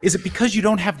is it because you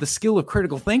don't have the skill of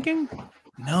critical thinking?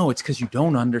 No, it's because you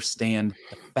don't understand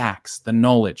the facts, the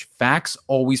knowledge. Facts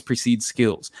always precede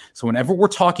skills. So whenever we're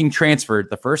talking transfer,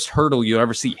 the first hurdle you'll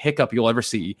ever see, hiccup you'll ever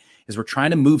see, is we're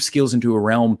trying to move skills into a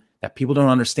realm that people don't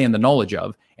understand the knowledge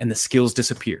of, and the skills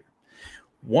disappear.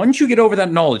 Once you get over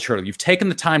that knowledge hurdle, you've taken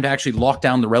the time to actually lock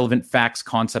down the relevant facts,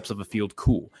 concepts of a field,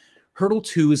 cool. Hurdle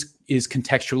 2 is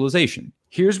contextualization.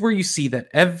 Here's where you see that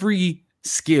every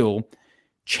skill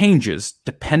changes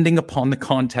depending upon the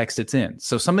context it's in.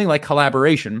 So something like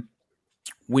collaboration,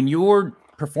 when you're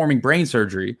performing brain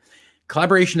surgery,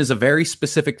 collaboration is a very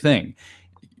specific thing.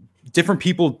 Different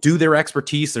people do their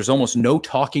expertise. There's almost no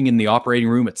talking in the operating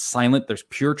room. It's silent. There's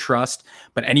pure trust,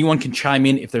 but anyone can chime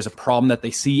in if there's a problem that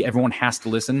they see. Everyone has to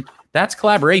listen. That's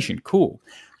collaboration. Cool.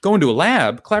 Go into a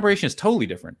lab, collaboration is totally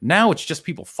different. Now it's just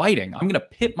people fighting. I'm going to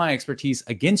pit my expertise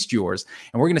against yours,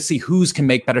 and we're going to see who's can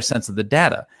make better sense of the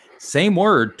data. Same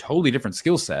word, totally different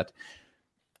skill set.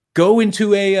 Go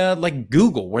into a like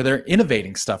Google, where they're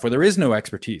innovating stuff, where there is no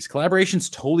expertise. Collaboration's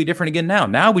totally different again now.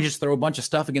 Now we just throw a bunch of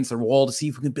stuff against the wall to see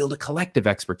if we can build a collective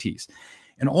expertise.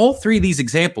 In all three of these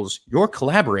examples, you're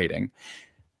collaborating,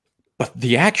 but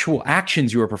the actual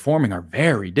actions you are performing are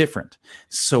very different.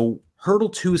 So hurdle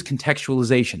 2 is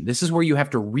contextualization. This is where you have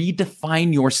to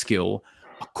redefine your skill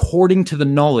according to the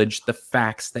knowledge, the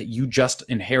facts that you just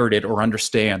inherited or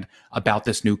understand about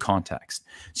this new context.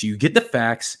 So you get the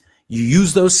facts, you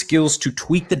use those skills to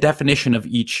tweak the definition of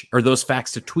each, or those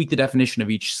facts to tweak the definition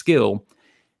of each skill.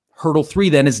 Hurdle 3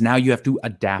 then is now you have to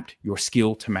adapt your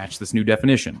skill to match this new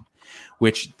definition,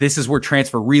 which this is where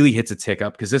transfer really hits its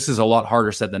hiccup, because this is a lot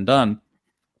harder said than done.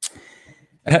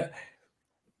 I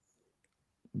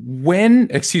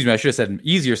should have said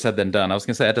easier said than done. I was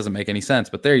going to say that doesn't make any sense,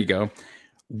 but there you go.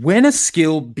 When a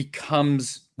skill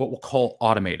becomes what we'll call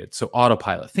automated, so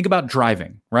autopilot, think about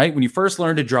driving, right? When you first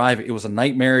learned to drive, it was a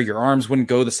nightmare. Your arms wouldn't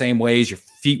go the same ways. Your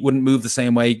feet wouldn't move the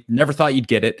same way. Never thought you'd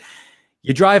get it.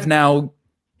 You drive now,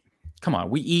 come on,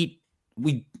 we eat,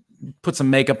 we put some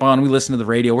makeup on, we listen to the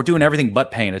radio. We're doing everything but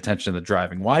paying attention to the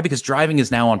driving. Why? Because driving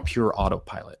is now on pure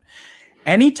autopilot.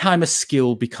 Anytime a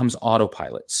skill becomes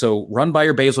autopilot, so run by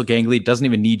your basal ganglia, doesn't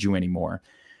even need you anymore,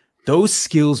 those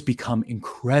skills become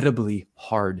incredibly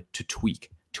hard to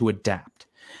tweak, to adapt.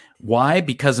 Why?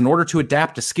 Because in order to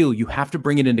adapt a skill, you have to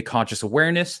bring it into conscious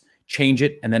awareness, change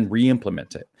it, and then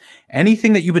re-implement it.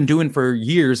 Anything that you've been doing for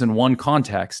years in one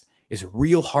context is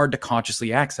real hard to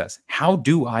consciously access. How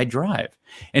do I drive?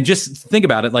 And just think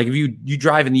about it. Like if you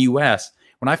drive in the US,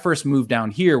 when I first moved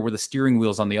down here where the steering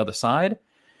wheel's on the other side,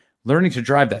 learning to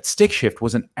drive that stick shift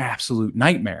was an absolute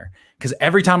nightmare, because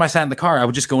every time I sat in the car, I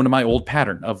would just go into my old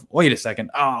pattern of, wait a second,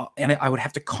 and I would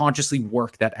have to consciously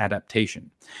work that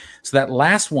adaptation. So that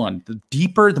last one, the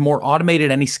deeper, the more automated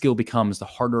any skill becomes, the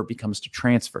harder it becomes to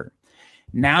transfer.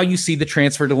 Now you see the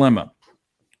transfer dilemma.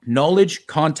 Knowledge,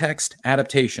 context,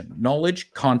 adaptation.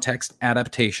 Knowledge, context,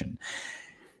 adaptation.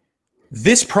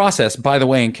 This process, by the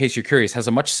way, in case you're curious, has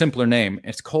a much simpler name.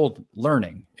 It's called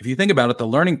learning. If you think about it, the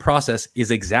learning process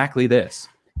is exactly this: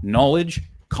 knowledge,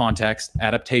 context,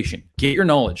 adaptation. Get your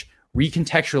knowledge,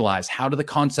 recontextualize. How do the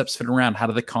concepts fit around? How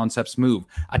do the concepts move?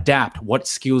 Adapt. What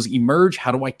skills emerge?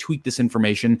 How do I tweak this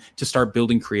information to start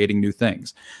building, creating new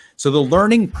things? So the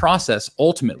learning process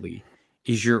ultimately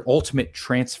is your ultimate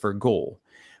transfer goal.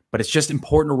 But it's just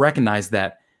important to recognize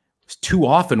that too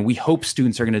often we hope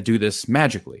students are going to do this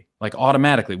magically, like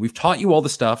automatically. We've taught you all the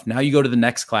stuff. Now you go to the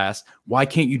next class. Why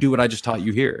can't you do what I just taught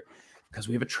you here? Because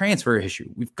we have a transfer issue.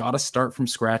 We've got to start from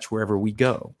scratch wherever we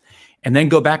go. And then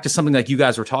go back to something like you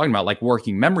guys were talking about, like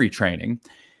working memory training.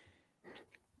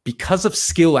 Because of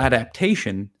skill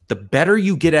adaptation, the better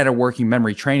you get at a working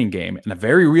memory training game, in a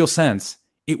very real sense,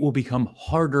 it will become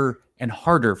harder and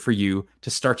harder for you to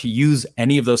start to use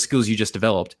any of those skills you just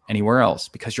developed anywhere else,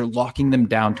 because you're locking them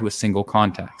down to a single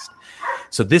context.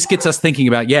 So this gets us thinking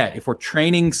about, if we're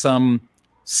training some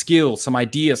skill, some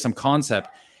idea, some concept,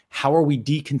 how are we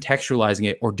decontextualizing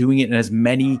it or doing it in as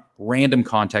many random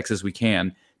contexts as we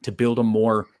can to build a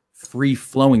more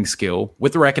free-flowing skill,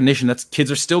 with the recognition that kids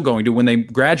are still going to, when they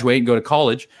graduate and go to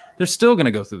college, they're still going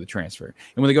to go through the transfer.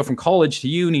 And when they go from college to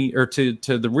uni or to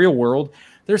the real world,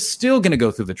 they're still going to go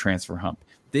through the transfer hump.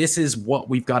 This is what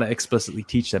we've got to explicitly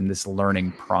teach them, this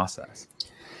learning process.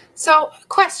 So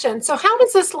question. So how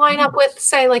does this line up with,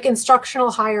 say, like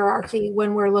instructional hierarchy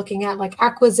when we're looking at like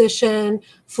acquisition,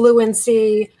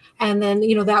 fluency, and then,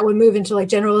 that would move into like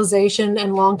generalization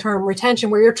and long-term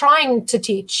retention, where you're trying to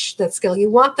teach that skill.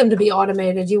 You want them to be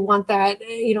automated. You want that,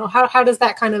 how does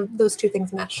that kind of, those two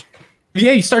things mesh?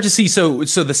 Yeah, you start to see, so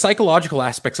the psychological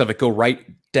aspects of it go right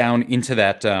down into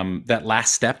that that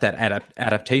last step, that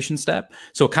adaptation step.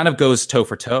 So it kind of goes toe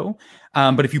for toe.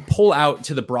 But if you pull out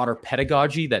to the broader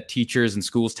pedagogy that teachers and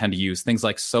schools tend to use, things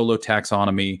like Solow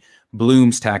taxonomy,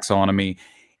 Bloom's taxonomy,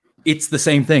 it's the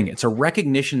same thing. It's a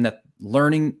recognition that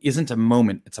learning isn't a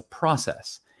moment, it's a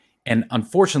process. And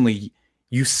unfortunately,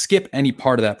 you skip any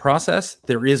part of that process,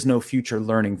 there is no future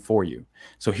learning for you.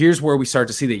 So here's where we start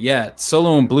to see that,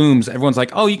 Solow and Bloom's, everyone's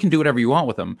like, oh, you can do whatever you want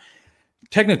with them.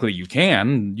 Technically, you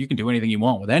can do anything you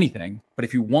want with anything. But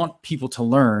if you want people to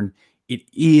learn, it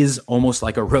is almost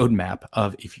like a roadmap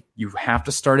of if you have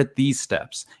to start at these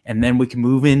steps, and then we can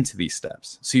move into these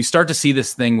steps. So you start to see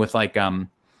this thing with like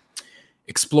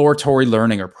exploratory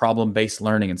learning or problem-based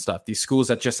learning and stuff. These schools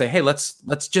that just say, hey, let's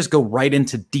just go right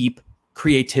into deep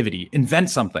creativity, invent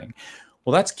something.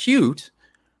 Well, that's cute,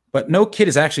 but no kid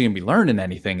is actually going to be learning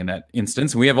anything in that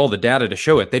instance. And we have all the data to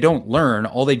show it. They don't learn.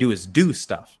 All they do is do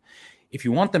stuff. If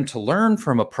you want them to learn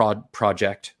from a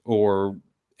project or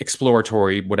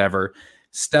exploratory, whatever,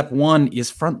 step one is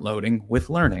front loading with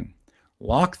learning.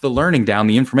 Lock the learning down,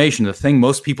 the information, the thing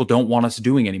most people don't want us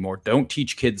doing anymore. Don't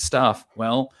teach kids stuff.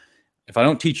 Well, if I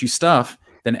don't teach you stuff,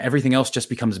 then everything else just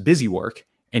becomes busy work,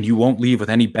 and you won't leave with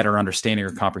any better understanding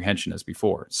or comprehension as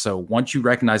before. So once you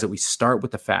recognize that we start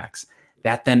with the facts,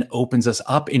 that then opens us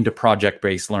up into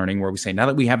project-based learning, where we say, now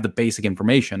that we have the basic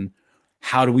information,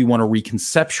 how do we want to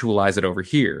reconceptualize it over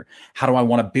here? How do I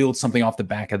want to build something off the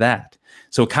back of that?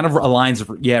 So it kind of aligns,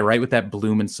 right with that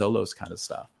Bloom and Solow's kind of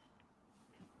stuff.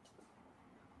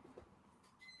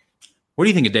 What do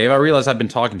you think of Dave? I realize I've been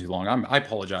talking too long. I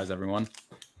apologize, everyone.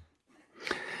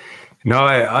 No,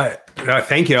 I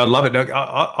thank you. I love it.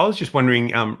 I was just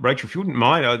wondering, Rachel, if you wouldn't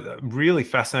mind, I'm really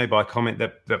fascinated by a comment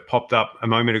that popped up a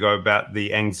moment ago about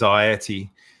the anxiety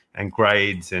and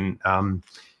grades, and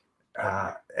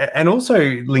also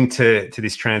linked to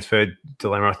this transfer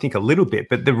dilemma, I think, a little bit.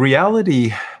 But the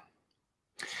reality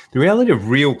of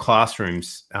real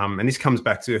classrooms, and this comes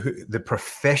back to the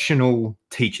professional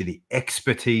teacher, the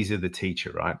expertise of the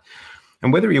teacher, right?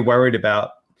 And whether you're worried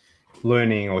about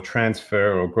learning or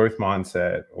transfer or growth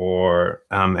mindset or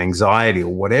anxiety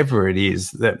or whatever it is,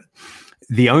 that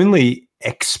the only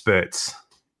experts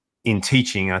in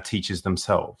teaching are teachers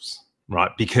themselves, right?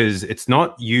 Because it's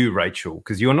not you, Rachel,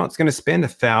 because you're not going to spend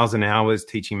 1,000 hours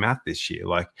teaching math this year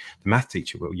like the math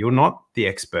teacher will. You're not the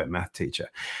expert math teacher.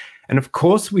 And of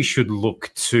course, we should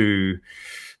look to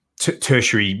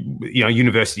tertiary,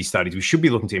 university studies. We should be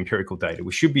looking to empirical data.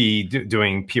 We should be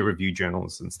doing peer-reviewed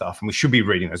journals and stuff, and we should be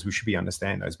reading those. We should be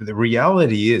understanding those. But the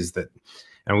reality is that,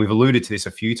 and we've alluded to this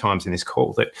a few times in this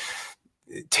call, that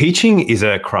teaching is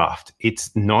a craft.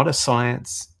 It's not a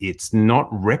science. It's not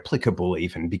replicable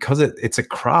even, because it's a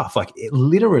craft. Like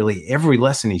literally every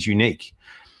lesson is unique.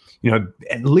 And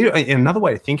another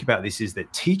way to think about this is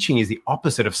that teaching is the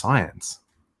opposite of science.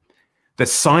 The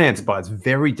science, by its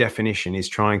very definition, is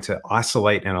trying to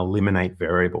isolate and eliminate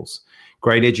variables.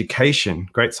 Great education,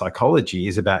 great psychology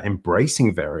is about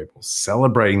embracing variables,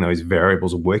 celebrating those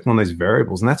variables, working on those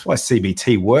variables. And that's why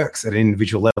CBT works at an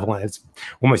individual level, and it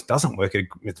almost doesn't work.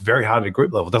 It's very hard at a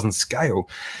group level. It doesn't scale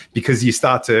because you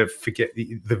start to forget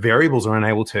the variables are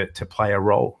unable to play a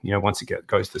role, once it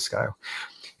goes to scale.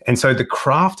 And so the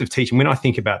craft of teaching, when I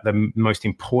think about the most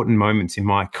important moments in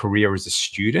my career as a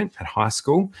student at high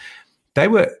school, that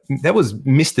was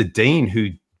Mr. Dean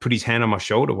who put his hand on my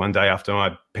shoulder one day after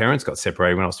my parents got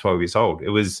separated when I was 12 years old.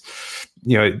 It was,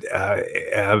 Dorothy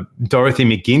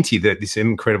McGinty, this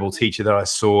incredible teacher that I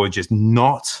saw just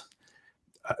not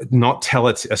tell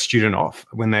a student off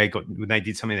when they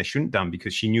did something they shouldn't have done,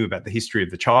 because she knew about the history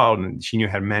of the child and she knew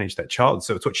how to manage that child.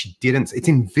 So it's what she didn't. It's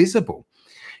invisible.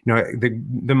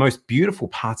 The most beautiful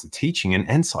parts of teaching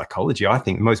and psychology, I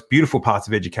think the most beautiful parts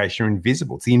of education are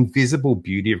invisible. It's the invisible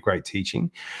beauty of great teaching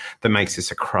that makes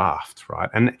this a craft, right?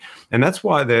 And that's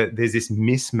why there's this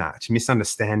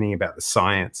misunderstanding about the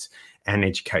science and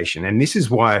education. And this is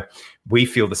why we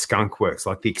feel the skunk works,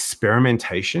 like the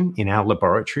experimentation in our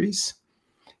laboratories,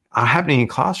 are happening in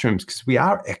classrooms because we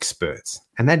are experts,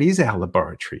 and that is our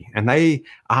laboratory, and they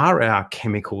are our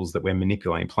chemicals that we're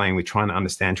manipulating, playing with, trying to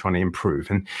understand, trying to improve.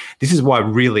 And this is why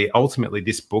really ultimately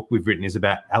this book we've written is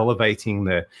about elevating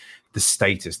the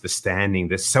status, the standing,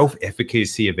 the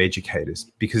self-efficacy of educators,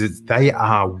 because they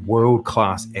are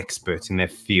world-class experts in their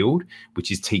field,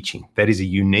 which is teaching. That is a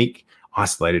unique,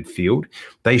 isolated field.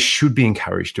 They should be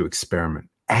encouraged to experiment.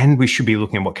 And we should be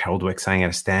looking at what Carol Dweck's saying out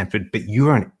of Stanford, but you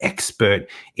are an expert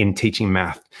in teaching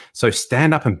math. So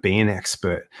stand up and be an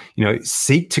expert.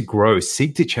 Seek to grow,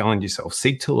 seek to challenge yourself,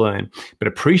 seek to learn, but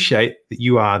appreciate that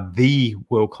you are the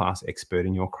world-class expert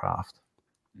in your craft.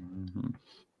 Mm-hmm.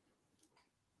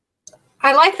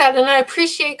 I like that, and I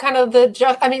appreciate kind of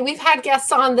I mean, we've had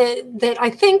guests on that I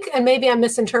think, and maybe I'm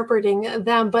misinterpreting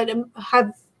them, but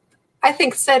have, I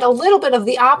think, said a little bit of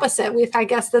the opposite. We've had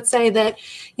guests that say that,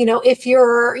 if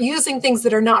you're using things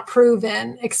that are not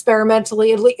proven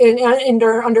experimentally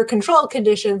under controlled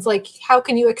conditions, like how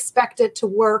can you expect it to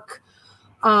work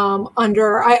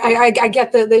under? I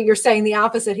get that you're saying the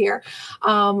opposite here,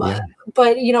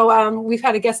 but we've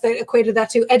had a guest that equated that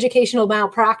to educational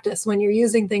malpractice, when you're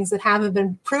using things that haven't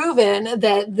been proven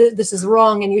that this is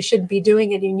wrong and you shouldn't be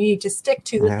doing it. And you need to stick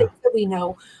to the things that we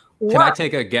know. Can I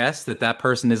take a guess that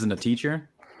person isn't a teacher?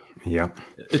 Yeah,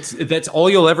 that's all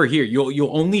you'll ever hear.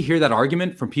 You'll only hear that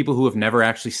argument from people who have never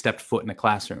actually stepped foot in a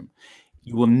classroom.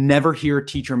 You will never hear a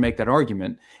teacher make that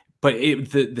argument. But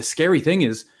the scary thing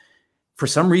is, for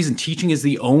some reason, teaching is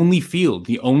the only field,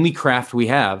 the only craft we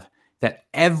have that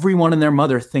everyone and their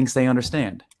mother thinks they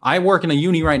understand. I work in a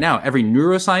uni right now. Every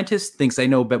neuroscientist thinks they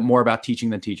know a bit more about teaching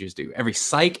than teachers do. Every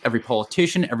psych, every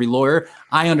politician, every lawyer,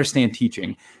 I understand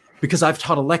teaching because I've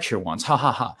taught a lecture once. Ha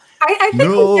ha ha. I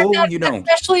think you don't.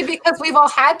 Especially because we've all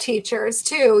had teachers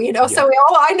too, so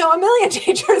I know a million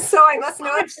teachers, so I must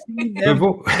know it.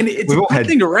 And it's a good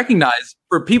thing to recognize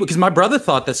for people, because my brother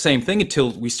thought the same thing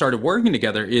until we started working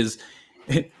together, is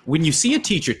when you see a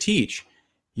teacher teach,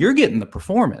 you're getting the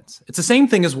performance. It's the same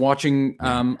thing as watching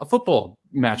a football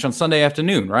match on Sunday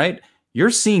afternoon, right?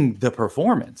 You're seeing the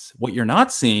performance. What you're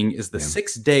not seeing is the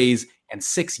 6 days and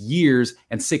 6 years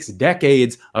and 6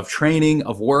 decades of training,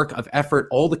 of work, of effort,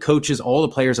 all the coaches, all the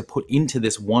players have put into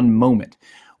this one moment.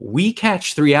 We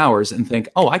catch 3 hours and think,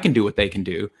 oh, I can do what they can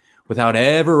do, without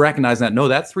ever recognizing that, no,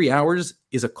 that 3 hours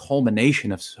is a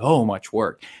culmination of so much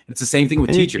work. And it's the same thing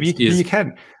with teachers. You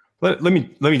can. Let me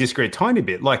disagree a tiny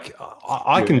bit. Like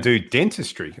I can do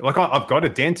dentistry. Like I've got a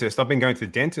dentist. I've been going to the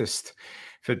dentist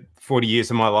for 40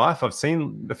 years of my life. I've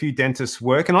seen a few dentists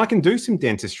work, and I can do some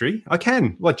dentistry. I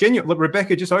can. Like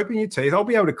Rebecca, just open your teeth. I'll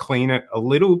be able to clean it a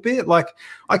little bit. Like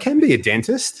I can be a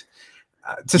dentist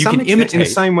to some extent, imitate in the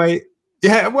same way.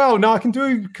 Yeah, well, no, I can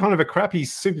do kind of a crappy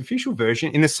superficial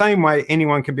version in the same way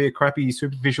anyone can be a crappy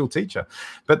superficial teacher.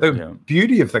 But the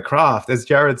beauty of the craft, as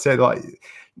Jared said, like,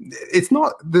 it's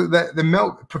not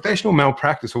the professional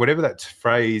malpractice or whatever that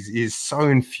phrase is, so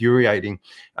infuriating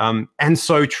and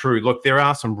so true. Look, there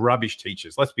are some rubbish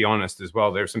teachers. Let's be honest as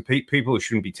well. There are some people who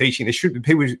shouldn't be teaching. There should be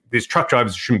people. There's truck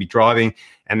drivers who shouldn't be driving,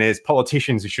 and there's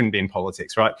politicians who shouldn't be in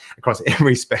politics. Right, across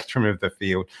every spectrum of the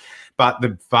field. But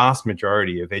the vast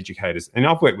majority of educators, and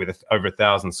I've worked with over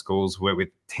 1,000 schools, worked with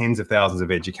tens of thousands of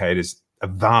educators. A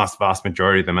vast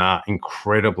majority of them are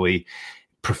incredibly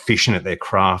proficient at their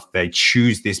craft. They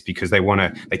choose this because they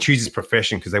choose this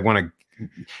profession because they want to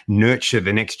nurture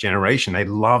the next generation. They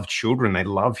love children, they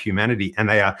love humanity, and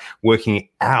they are working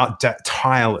out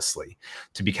tirelessly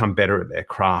to become better at their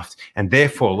craft. And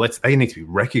therefore, they need to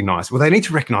be recognized. Well, they need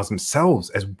to recognize themselves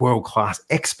as world-class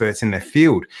experts in their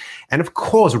field. And of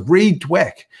course, read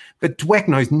Dweck, but Dweck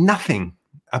knows nothing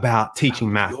about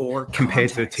teaching math compared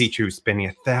to the teacher who's spending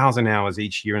 1,000 hours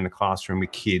each year in the classroom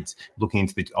with kids, looking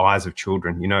into the eyes of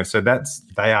children. So they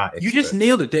are experts. You just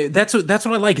nailed it, Dave. That's what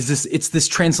I like, is it's this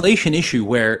translation issue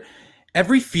where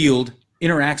every field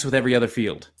interacts with every other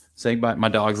field. Saying bye, my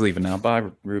dog's leaving now. Bye,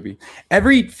 Ruby.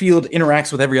 Every field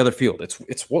interacts with every other field.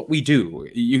 It's what we do.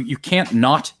 You can't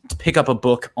not pick up a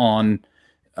book on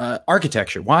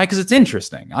architecture. Why? Because it's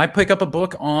interesting. I pick up a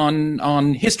book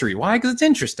on history. Why? Because it's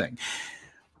interesting.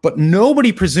 But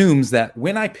nobody presumes that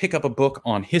when I pick up a book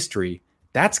on history,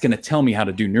 that's going to tell me how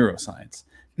to do neuroscience.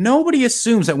 Nobody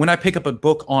assumes that when I pick up a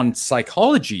book on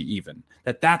psychology, even,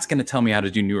 that's going to tell me how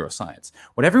to do neuroscience.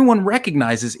 What everyone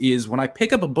recognizes is when I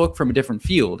pick up a book from a different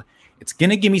field, it's going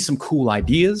to give me some cool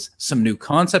ideas, some new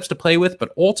concepts to play with,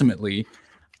 but ultimately,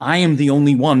 I am the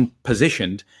only one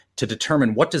positioned to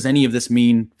determine what does any of this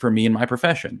mean for me in my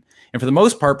profession. And for the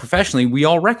most part, professionally, we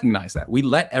all recognize that. We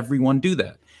let everyone do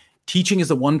that. Teaching is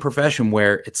the one profession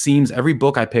where it seems every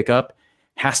book I pick up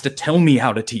has to tell me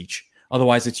how to teach.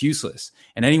 Otherwise, it's useless.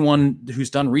 And anyone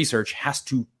who's done research has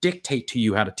to dictate to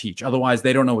you how to teach. Otherwise,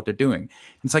 they don't know what they're doing.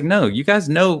 It's like, no, you guys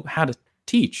know how to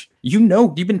teach. You've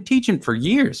been teaching for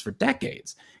years, for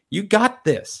decades. You got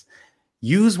this.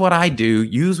 Use what I do,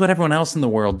 use what everyone else in the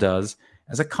world does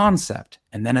as a concept,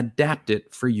 and then adapt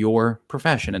it for your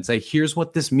profession and say, here's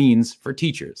what this means for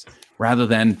teachers, rather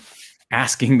than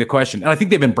asking the question. And I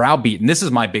think they've been browbeaten. This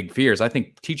is my big fears. I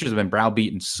think teachers have been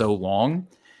browbeaten so long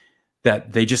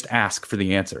that they just ask for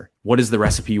the answer. What is the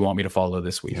recipe you want me to follow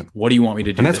this week? What do you want me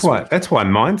to do? And that's why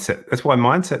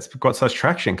mindset's got such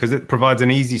traction, because it provides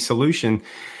an easy solution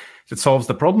that solves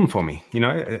the problem for me.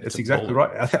 It's exactly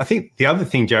right. I think the other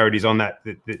thing, Jared, is on that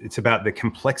it's about the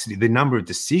complexity, the number of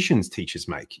decisions teachers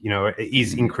make,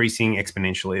 is increasing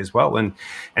exponentially as well.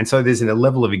 And so there's a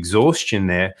level of exhaustion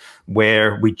there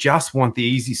where we just want the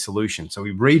easy solution. So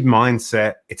we read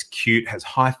mindset, it's cute, has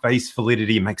high face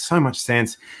validity, makes so much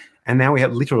sense. And now we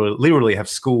have literally have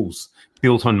schools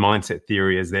built on mindset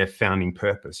theory as their founding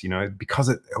purpose, because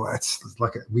it's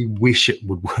like we wish it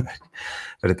would work,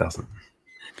 but it doesn't.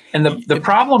 And the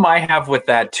problem I have with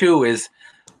that too is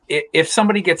if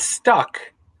somebody gets stuck,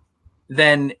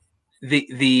 then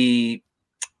the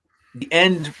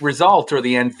end result or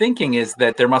the end thinking is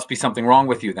that there must be something wrong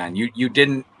with you. Then you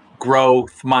didn't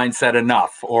growth mindset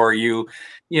enough, or you're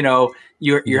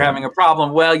having a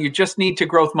problem. Well, you just need to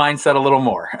growth mindset a little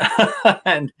more.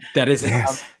 And that is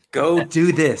go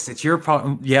do this. It's your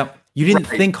problem. Yep. You didn't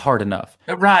think hard enough.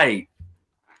 Right.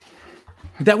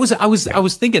 I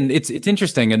was thinking it's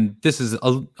interesting, and this is a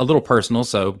little personal,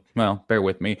 so bear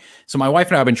with me. So my wife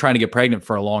and I have been trying to get pregnant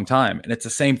for a long time, and it's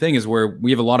the same thing as where we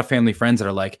have a lot of family friends that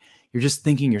are like, you're just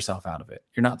thinking yourself out of it.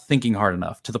 You're not thinking hard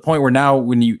enough, to the point where now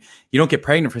when you don't get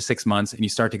pregnant for 6 months and you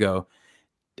start to go,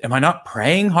 am I not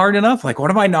praying hard enough? Like,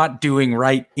 what am I not doing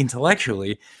right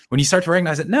intellectually? When you start to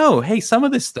recognize that, no, hey, some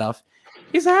of this stuff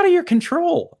is out of your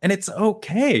control, and it's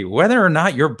okay. Whether or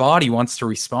not your body wants to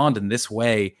respond in this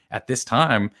way at this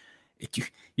time,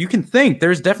 you can think.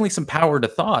 There's definitely some power to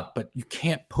thought, but you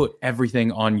can't put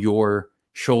everything on your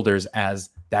shoulders as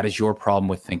that is your problem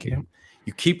with thinking. Yeah.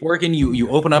 You keep working, you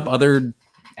open up other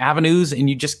avenues, and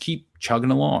you just keep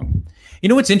chugging along. You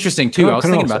know what's interesting too? I was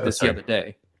thinking about this the other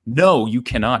day. No, you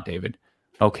cannot, David.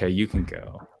 Okay, you can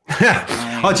go.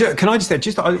 Can I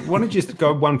just I want to just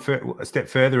go a step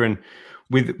further, and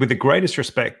with the greatest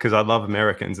respect, because I love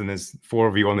Americans, and there's 4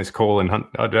 of you on this call and I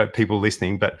don't know, people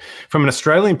listening, but from an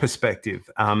Australian perspective,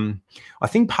 I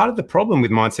think part of the problem with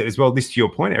mindset as well, this to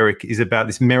your point, Eric, is about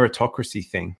this meritocracy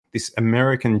thing, this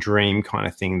American dream kind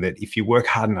of thing, that if you work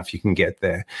hard enough, you can get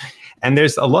there. And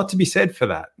there's a lot to be said for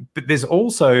that, but there's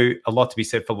also a lot to be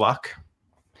said for luck.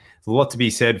 There's a lot to be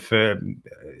said for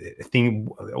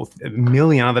a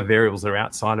million other variables that are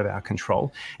outside of our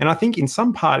control. And I think in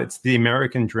some part, it's the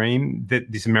American dream,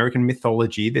 this American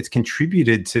mythology that's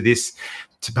contributed to this,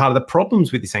 to part of the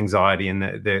problems with this anxiety and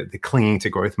the clinging to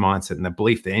growth mindset and the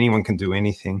belief that anyone can do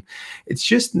anything. It's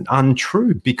just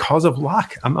untrue because of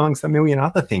luck, amongst a million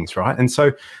other things, right? And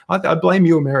so I blame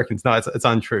you Americans. No, it's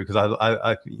untrue,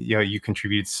 because you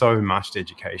contribute so much to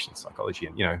education, psychology,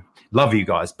 and love you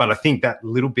guys. But I think that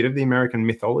little bit of the American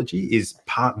mythology is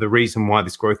part of the reason why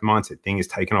this growth mindset thing is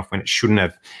taken off when it shouldn't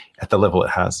have at the level it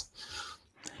has.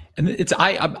 And it's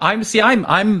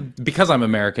I'm because I'm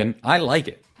American, I like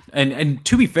it. And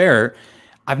to be fair,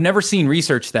 I've never seen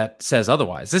research that says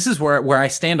otherwise. This is where I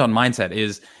stand on mindset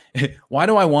is, why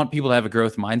do I want people to have a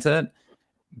growth mindset?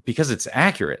 Because it's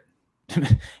accurate.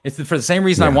 It's for the same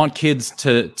reason I want kids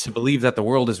to believe that the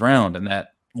world is round and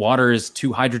that water is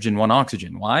 2 hydrogen, 1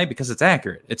 oxygen. Why? Because it's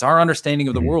accurate. It's our understanding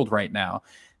of the world right now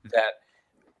that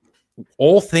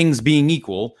all things being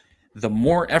equal, the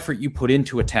more effort you put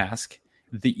into a task,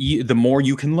 the more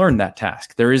you can learn that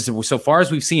task. There is, so far as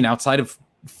we've seen, outside of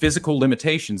physical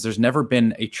limitations, there's never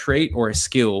been a trait or a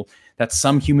skill that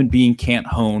some human being can't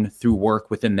hone through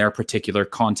work within their particular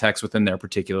context, within their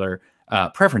particular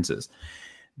preferences.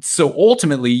 So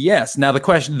ultimately, yes. Now the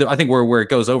question, I think where it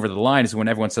goes over the line is when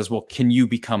everyone says, well, can you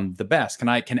become the best?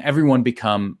 Can everyone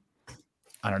become,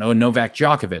 I don't know, a Novak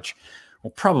Djokovic?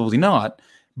 Well, probably not.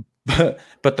 But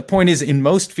the point is, in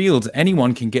most fields,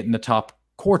 anyone can get in the top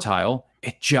quartile.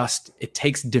 It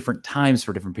takes different times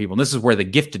for different people. And this is where the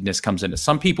giftedness comes into.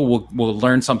 Some people will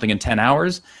learn something in 10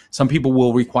 hours. Some people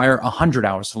will require 100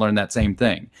 hours to learn that same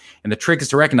thing. And the trick is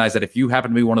to recognize that if you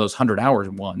happen to be one of those 100-hour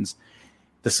ones,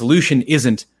 the solution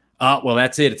isn't, well,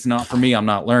 that's it. It's not for me. I'm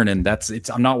not learning.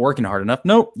 I'm not working hard enough.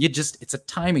 Nope. It's a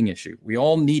timing issue. We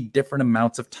all need different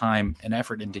amounts of time and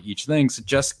effort into each thing. So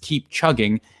just keep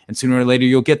chugging, and sooner or later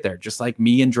you'll get there. Just like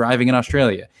me and driving in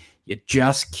Australia. You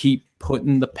just keep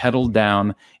putting the pedal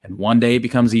down, and one day it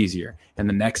becomes easier, and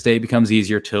the next day it becomes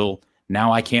easier, till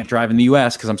now I can't drive in the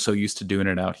US because I'm so used to doing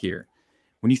it out here.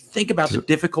 When you think about the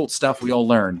difficult stuff we all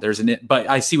learn, but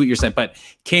I see what you're saying. But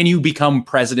can you become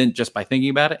president just by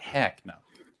thinking about it? Heck no.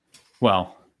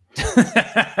 Well,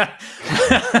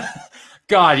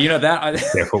 God,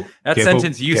 that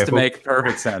sentence used to make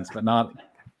perfect sense, but not.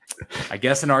 I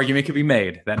guess an argument could be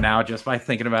made that now just by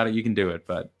thinking about it, you can do it.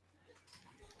 But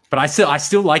I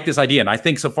still like this idea. And I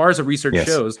think so far as the research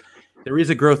shows, there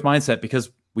is a growth mindset, because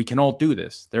We can all do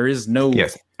this. There is no.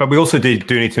 Yes, but we also do need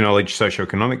to acknowledge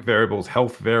socioeconomic variables,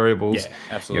 health variables,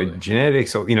 absolutely.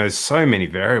 Genetics. Or, so many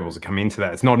variables that come into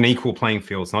that. It's not an equal playing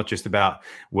field. It's not just about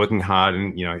working hard,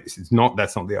 and it's not.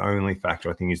 That's not the only factor.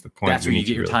 I think is the point. That's where you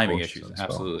get your timing issues.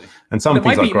 Absolutely. And some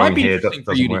things like growing hair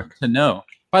doesn't work. To know.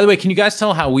 By the way, can you guys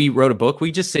tell how we wrote a book?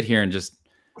 We just sit here and just.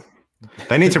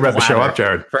 They need to wrap the show up,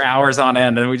 Jared, for hours on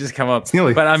end, and we just come up. It's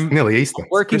nearly Easter. I'm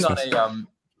working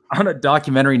on a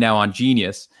documentary now on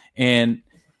genius. And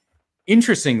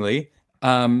interestingly,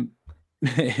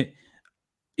 if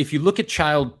you look at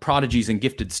child prodigies and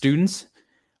gifted students,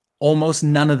 almost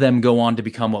none of them go on to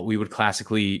become what we would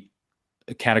classically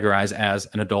categorize as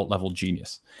an adult level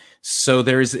genius. So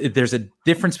there's a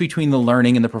difference between the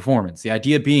learning and the performance. The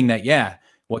idea being that,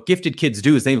 what gifted kids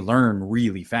do is they learn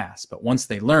really fast. But once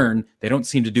they learn, they don't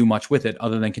seem to do much with it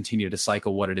other than continue to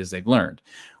cycle what it is they've learned.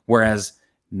 Whereas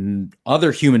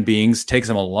other human beings takes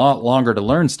them a lot longer to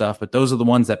learn stuff, but those are the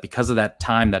ones that, because of that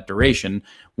time, that duration,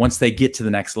 once they get to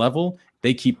the next level,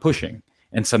 they keep pushing.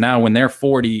 And so now when they're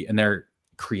 40 and they're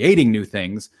creating new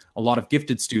things, a lot of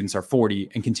gifted students are 40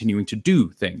 and continuing to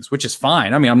do things, which is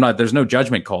fine. I mean, there's no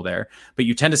judgment call there, but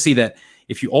you tend to see that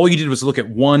if all you did was look at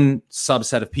one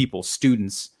subset of people,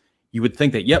 students, you would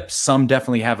think that, some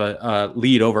definitely have a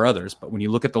lead over others. But when you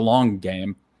look at the long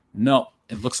game, no.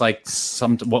 It looks like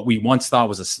what we once thought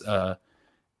was a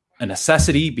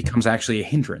necessity becomes actually a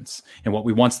hindrance. And what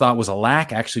we once thought was a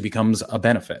lack actually becomes a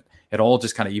benefit. It all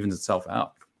just kind of evens itself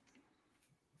out.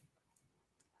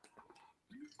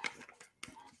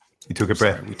 You took a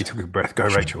breath. Go,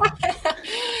 Rachel.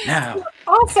 Now.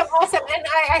 Awesome. And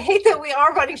I hate that we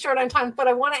are running short on time, but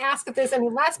I want to ask if there's any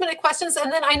last minute questions.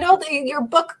 And then I know that your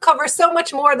book covers so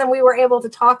much more than we were able to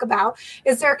talk about.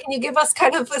 Can you give us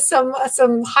kind of some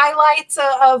highlights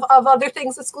of other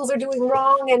things that schools are doing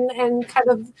wrong and kind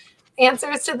of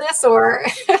answers to this, or?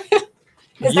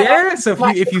 So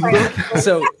if you look,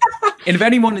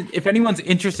 and if anyone's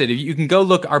interested, you can go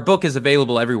look. Our book is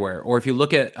available everywhere. Or if you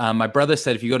look at, my brother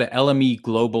said, if you go to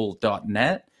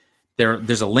lmeglobal.net,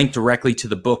 there's a link directly to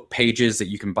the book pages that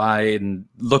you can buy and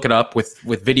look it up with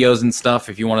videos and stuff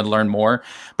if you want to learn more.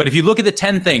 But if you look at the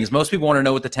 10 things, most people want to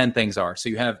know what the 10 things are. So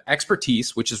you have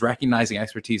expertise, which is recognizing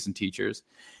expertise in teachers.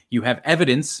 You have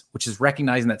evidence, which is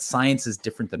recognizing that science is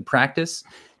different than practice.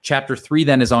 Chapter 3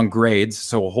 then is on grades.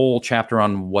 So a whole chapter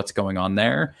on what's going on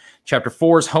there. Chapter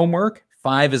 4 is homework.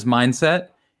 5 is mindset.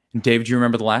 And David, do you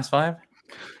remember the last 5?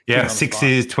 Yeah, 6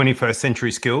 is 21st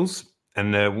century skills.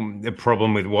 And the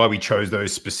problem with why we chose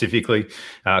those specifically,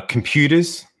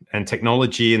 computers and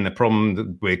technology, and the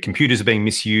problem where computers are being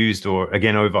misused or,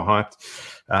 again, overhyped.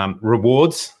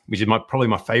 Rewards, which is probably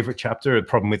my favorite chapter, a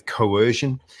problem with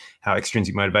coercion, how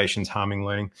extrinsic motivation is harming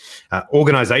learning.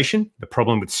 Organization, the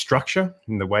problem with structure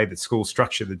and the way that schools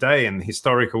structure the day, and the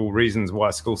historical reasons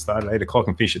why schools start at 8 o'clock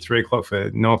and finish at 3 o'clock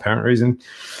for no apparent reason.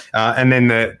 And then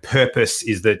the purpose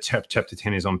is chapter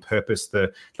 10 is on purpose,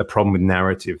 the problem with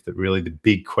narrative, that really the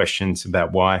big questions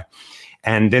about why.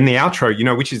 And then the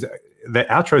outro, which is the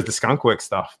outro is the skunkworks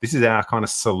stuff. This is our kind of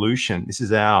solution. This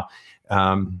is our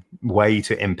way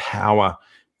to empower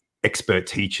expert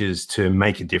teachers to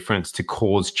make a difference, to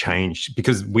cause change,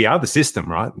 because we are the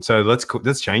system, right? So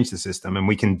let's change the system, and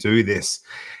we can do this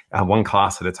one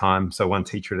class at a time, so one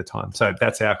teacher at a time. So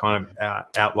that's our kind of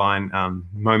outline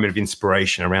moment of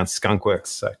inspiration around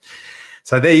skunkworks.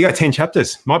 So there you go, 10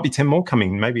 chapters. Might be 10 more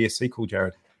coming, maybe a sequel,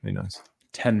 Jared. Who knows?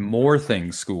 10 more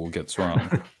things school gets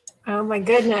wrong. Oh my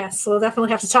goodness. We'll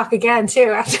definitely have to talk again too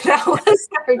after that was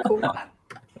very cool.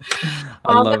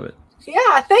 I love it.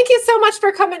 Yeah, thank you so much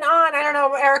for coming on. I don't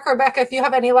know, Eric or Rebecca, if you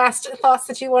have any last thoughts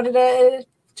that you wanted to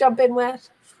jump in with.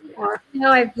 No,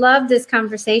 I've loved this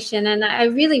conversation, and I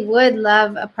really would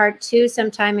love a part 2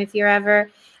 sometime if you're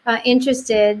ever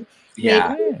interested.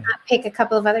 Yeah. Maybe pick a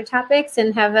couple of other topics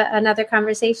and have another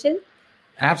conversation.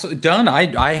 Absolutely done.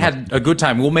 I had a good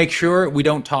time. We'll make sure we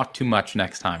don't talk too much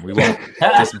next time. We won't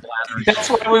just blather.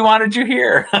 That's why we wanted you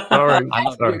here.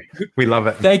 Sorry. We love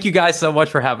it. Thank you guys so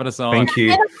much for having us on. Thank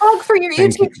you. And a plug for your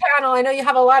YouTube channel. I know you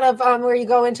have a lot of where you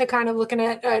go into kind of looking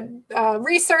at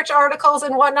research articles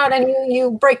and whatnot, and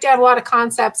you break down a lot of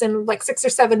concepts in like 6 or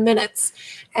 7 minutes.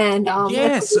 And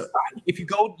yes, if you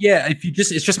go,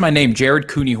 it's just my name, Jared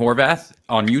Cooney Horvath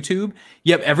on YouTube.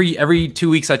 Yep, every 2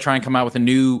 weeks I try and come out with a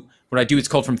new. What I do, it's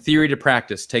called From Theory to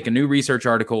Practice. Take a new research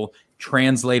article,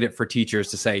 translate it for teachers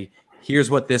to say, here's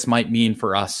what this might mean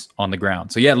for us on the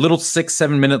ground. So yeah, little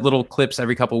 6-7 minute little clips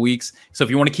every couple of weeks. So if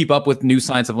you want to keep up with new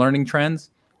science of learning trends,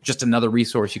 just another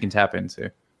resource you can tap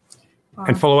into.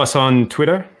 And follow us on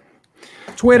Twitter.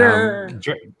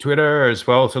 Twitter as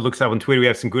well. So look us up on Twitter. We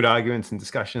have some good arguments and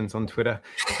discussions on Twitter.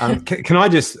 Can I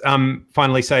just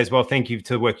finally say as well, thank you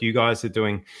to the work you guys are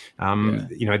doing.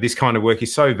 You know, this kind of work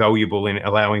is so valuable in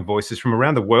allowing voices from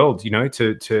around the world, you know,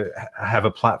 to have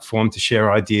a platform to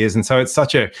share ideas. And so it's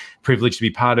such a privilege to be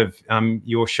part of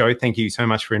your show. Thank you so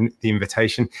much for the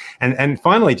invitation. And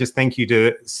finally, just thank you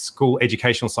to school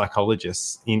educational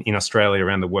psychologists in Australia,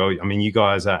 around the world. I mean, you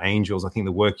guys are angels. I think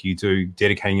the work you do,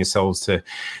 dedicating yourselves to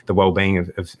the well-being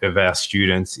of our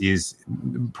students, is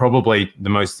probably the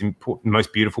most important,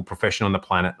 most beautiful profession on the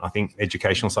planet. I think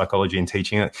educational psychology and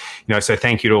teaching it, you know, so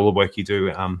thank you to all the work you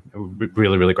do.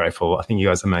 Really, really grateful. I think you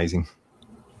guys are amazing.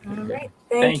 All right.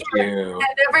 Thank you.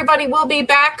 And everybody will be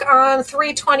back on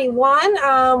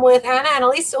 321 with Anna and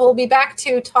Elisa. We'll be back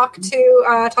to talk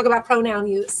about pronoun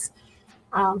use.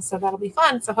 So that'll be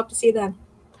fun. So hope to see you then.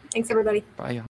 Thanks, everybody. Bye.